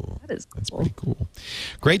cool. That is cool. That's pretty cool.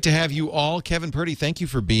 Great to have you all. Kevin Purdy, thank you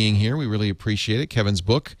for being here. We really appreciate it. Kevin's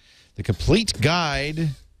book, The Complete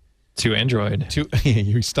Guide To Android. to...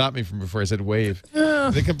 You stopped me from before I said wave.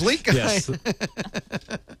 The Complete Guide. Yes.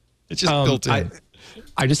 It's just built in.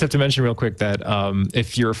 I just have to mention real quick that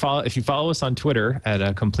if you follow us on Twitter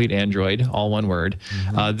at Complete Android, all one word,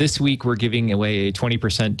 this week we're giving away a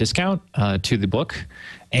 20% discount to the book,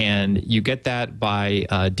 and you get that by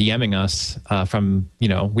DMing us from,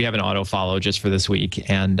 we have an auto follow just for this week,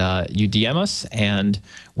 and you DM us and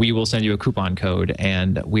we will send you a coupon code,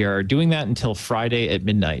 and we are doing that until Friday at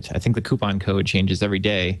midnight. I think the coupon code changes every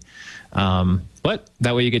day. But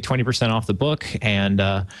that way you get 20% off the book. And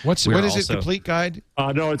what is it? Complete Guide?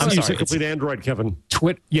 No, it's Complete Android, Kevin.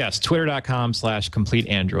 Yes, twitter.com/complete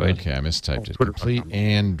Android. Okay, I mistyped it. Complete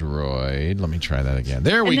Android. Let me try that again.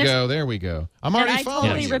 There we go. There we go. I'm already following.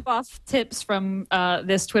 I totally rip off tips from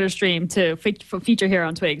this Twitter stream to feature here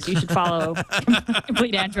on Twig. So you should follow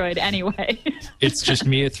Complete Android anyway. It's just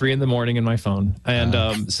me at 3 a.m. in my phone.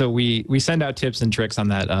 And so we send out tips and tricks on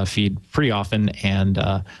that feed pretty often. And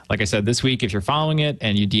like I said, this week, if you're following it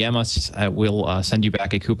and you DM us, we'll send you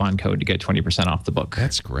back a coupon code to get 20% off the book.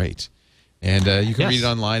 That's great. And you can read it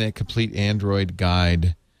online at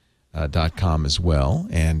completeandroidguide.com as well.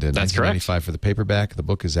 And that's correct. $19.95 for the paperback. The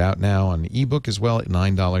book is out now on ebook as well at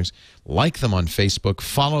 $9. Like them on Facebook.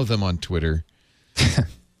 Follow them on Twitter.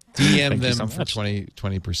 DM them for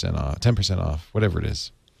 20% off, 10% off, whatever it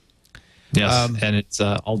is. Yes, and it's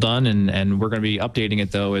all done, and we're going to be updating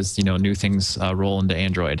it, though, as new things roll into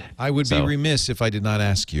Android. I would be remiss if I did not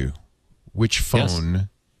ask you, which phone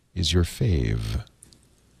is your fave?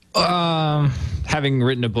 Having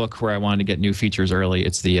written a book where I wanted to get new features early,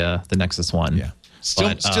 it's the Nexus One. Yeah,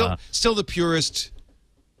 still the purest,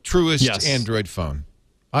 truest Android phone.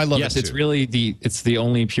 I love it too. It's the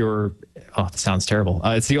only pure. Oh, that sounds terrible.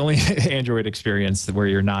 It's the only Android experience where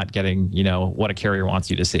you're not getting, what a carrier wants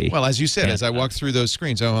you to see. Well, as you said, as I walk through those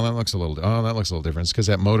screens, that looks a little different. It's because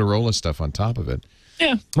that Motorola stuff on top of it.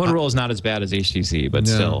 Yeah, Motorola is not as bad as HTC, but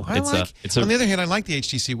still, on the other hand, I like the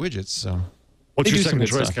HTC widgets. So, what's your second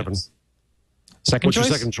choice, Kevin? What's your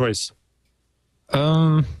second choice?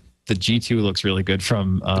 The G2 looks really good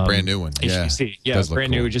from the brand new one. HTC. Yeah,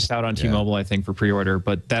 brand new, just out on T-Mobile, I think, for pre-order.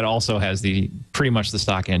 But that also has pretty much the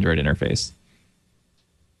stock Android interface.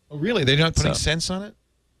 Oh, really? They're not putting Sense on it?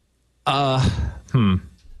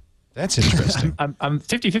 That's interesting. I'm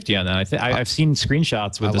 50-50 on that. I've seen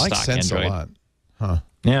screenshots with the stock Sense Android. a lot. Huh.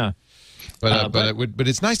 Yeah. But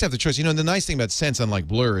it's nice to have the choice. The nice thing about Sense, unlike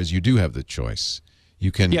Blur, is you do have the choice.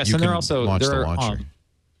 You can launch the launcher.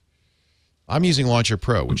 I'm using Launcher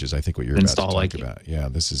Pro, which is, I think, what you're about to talk about. Yeah,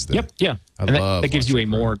 this is the... Yep, yeah. That gives you a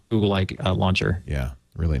more Google-like launcher. Yeah,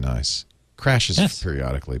 really nice. Crashes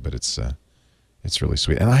periodically, but it's really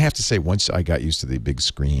sweet. And I have to say, once I got used to the big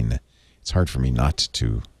screen, it's hard for me not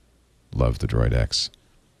to love the Droid X.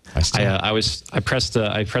 I pressed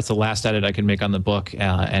the last edit I could make on the book,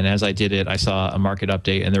 and as I did it, I saw a market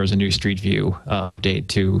update, and there was a new Street View update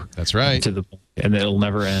to... That's right. To the book, and it'll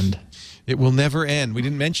never end. It will never end. We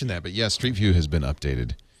didn't mention that, but yes, Street View has been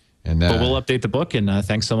updated. And but we'll update the book, and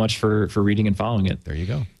thanks so much for reading and following it. There you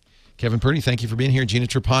go. Kevin Purdy, thank you for being here. Gina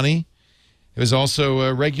Trapani is also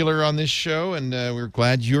a regular on this show, and we're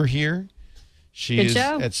glad you're here. She is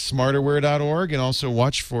at smarterware.org, and also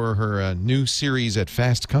watch for her new series at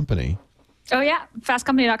Fast Company. Oh, yeah.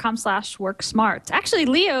 Fastcompany.com/worksmart. Actually,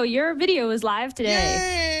 Leo, your video is live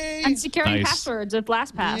today. Yay! And securing Nice. passwords with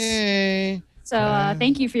LastPass. Yay. So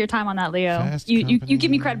thank you for your time on that, Leo. Fast You company. give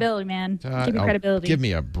me credibility, man. Give me Oh, credibility. give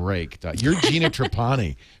me a break. You're Gina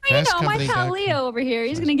Trapani. I know, my pal Leo over here.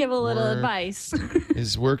 He's going to give a little advice.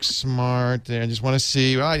 Is work smart? I just want to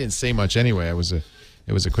see. Well, I didn't say much anyway. It was a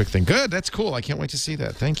quick thing. Good. That's cool. I can't wait to see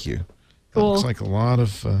that. Thank you. Cool. That looks like a lot of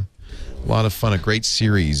fun. A great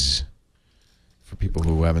series for people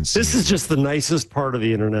who haven't seen. This is just the nicest part of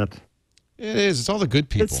the internet. It is. It's all the good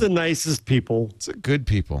people. It's the nicest people. It's the good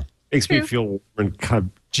people. Makes me feel.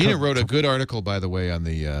 Gina wrote a good article, by the way, on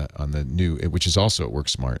the new, which is also at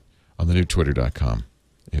WorkSmart, on the new Twitter.com.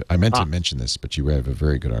 I meant to mention this, but you have a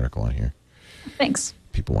very good article on here. Thanks.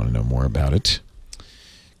 People want to know more about it.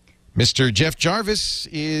 Mr. Jeff Jarvis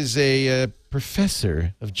is a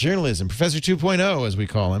professor of journalism, Professor 2.0, as we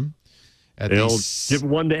call him. They'll give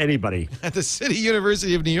one to anybody. At the City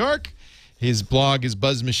University of New York. His blog is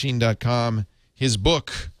buzzmachine.com. His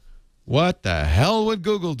book, What the Hell Would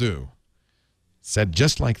Google Do? Said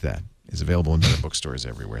just like that. Is available in better bookstores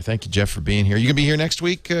everywhere. Thank you, Jeff, for being here. You going to be here next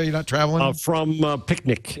week? You're not traveling? From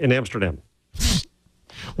Picnic in Amsterdam.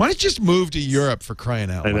 Why don't you just move to Europe, for crying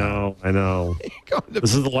out loud? I know.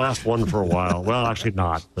 This is the last one for a while. Well, actually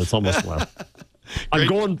not. It's almost left. I'm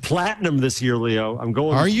going platinum this year, Leo. I'm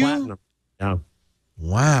going platinum. Yeah.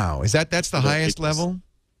 Wow. That's the highest level?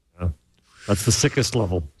 Yeah. That's the sickest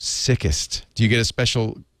level. Sickest. Do you get a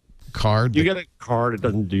special card? You get a card. It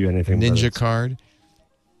doesn't do anything. Ninja card?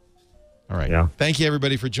 All right. Yeah. Thank you,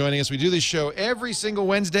 everybody, for joining us. We do this show every single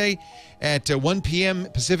Wednesday at 1 p.m.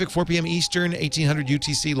 Pacific, 4 p.m. Eastern, 1800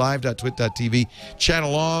 UTC, live.twit.tv. Chat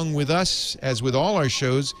along with us, as with all our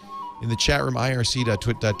shows, in the chat room,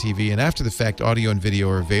 irc.twit.tv. And after the fact, audio and video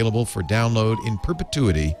are available for download in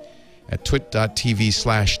perpetuity at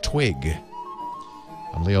twit.tv/twig.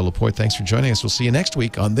 I'm Leo Laporte. Thanks for joining us. We'll see you next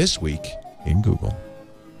week on This Week in Google.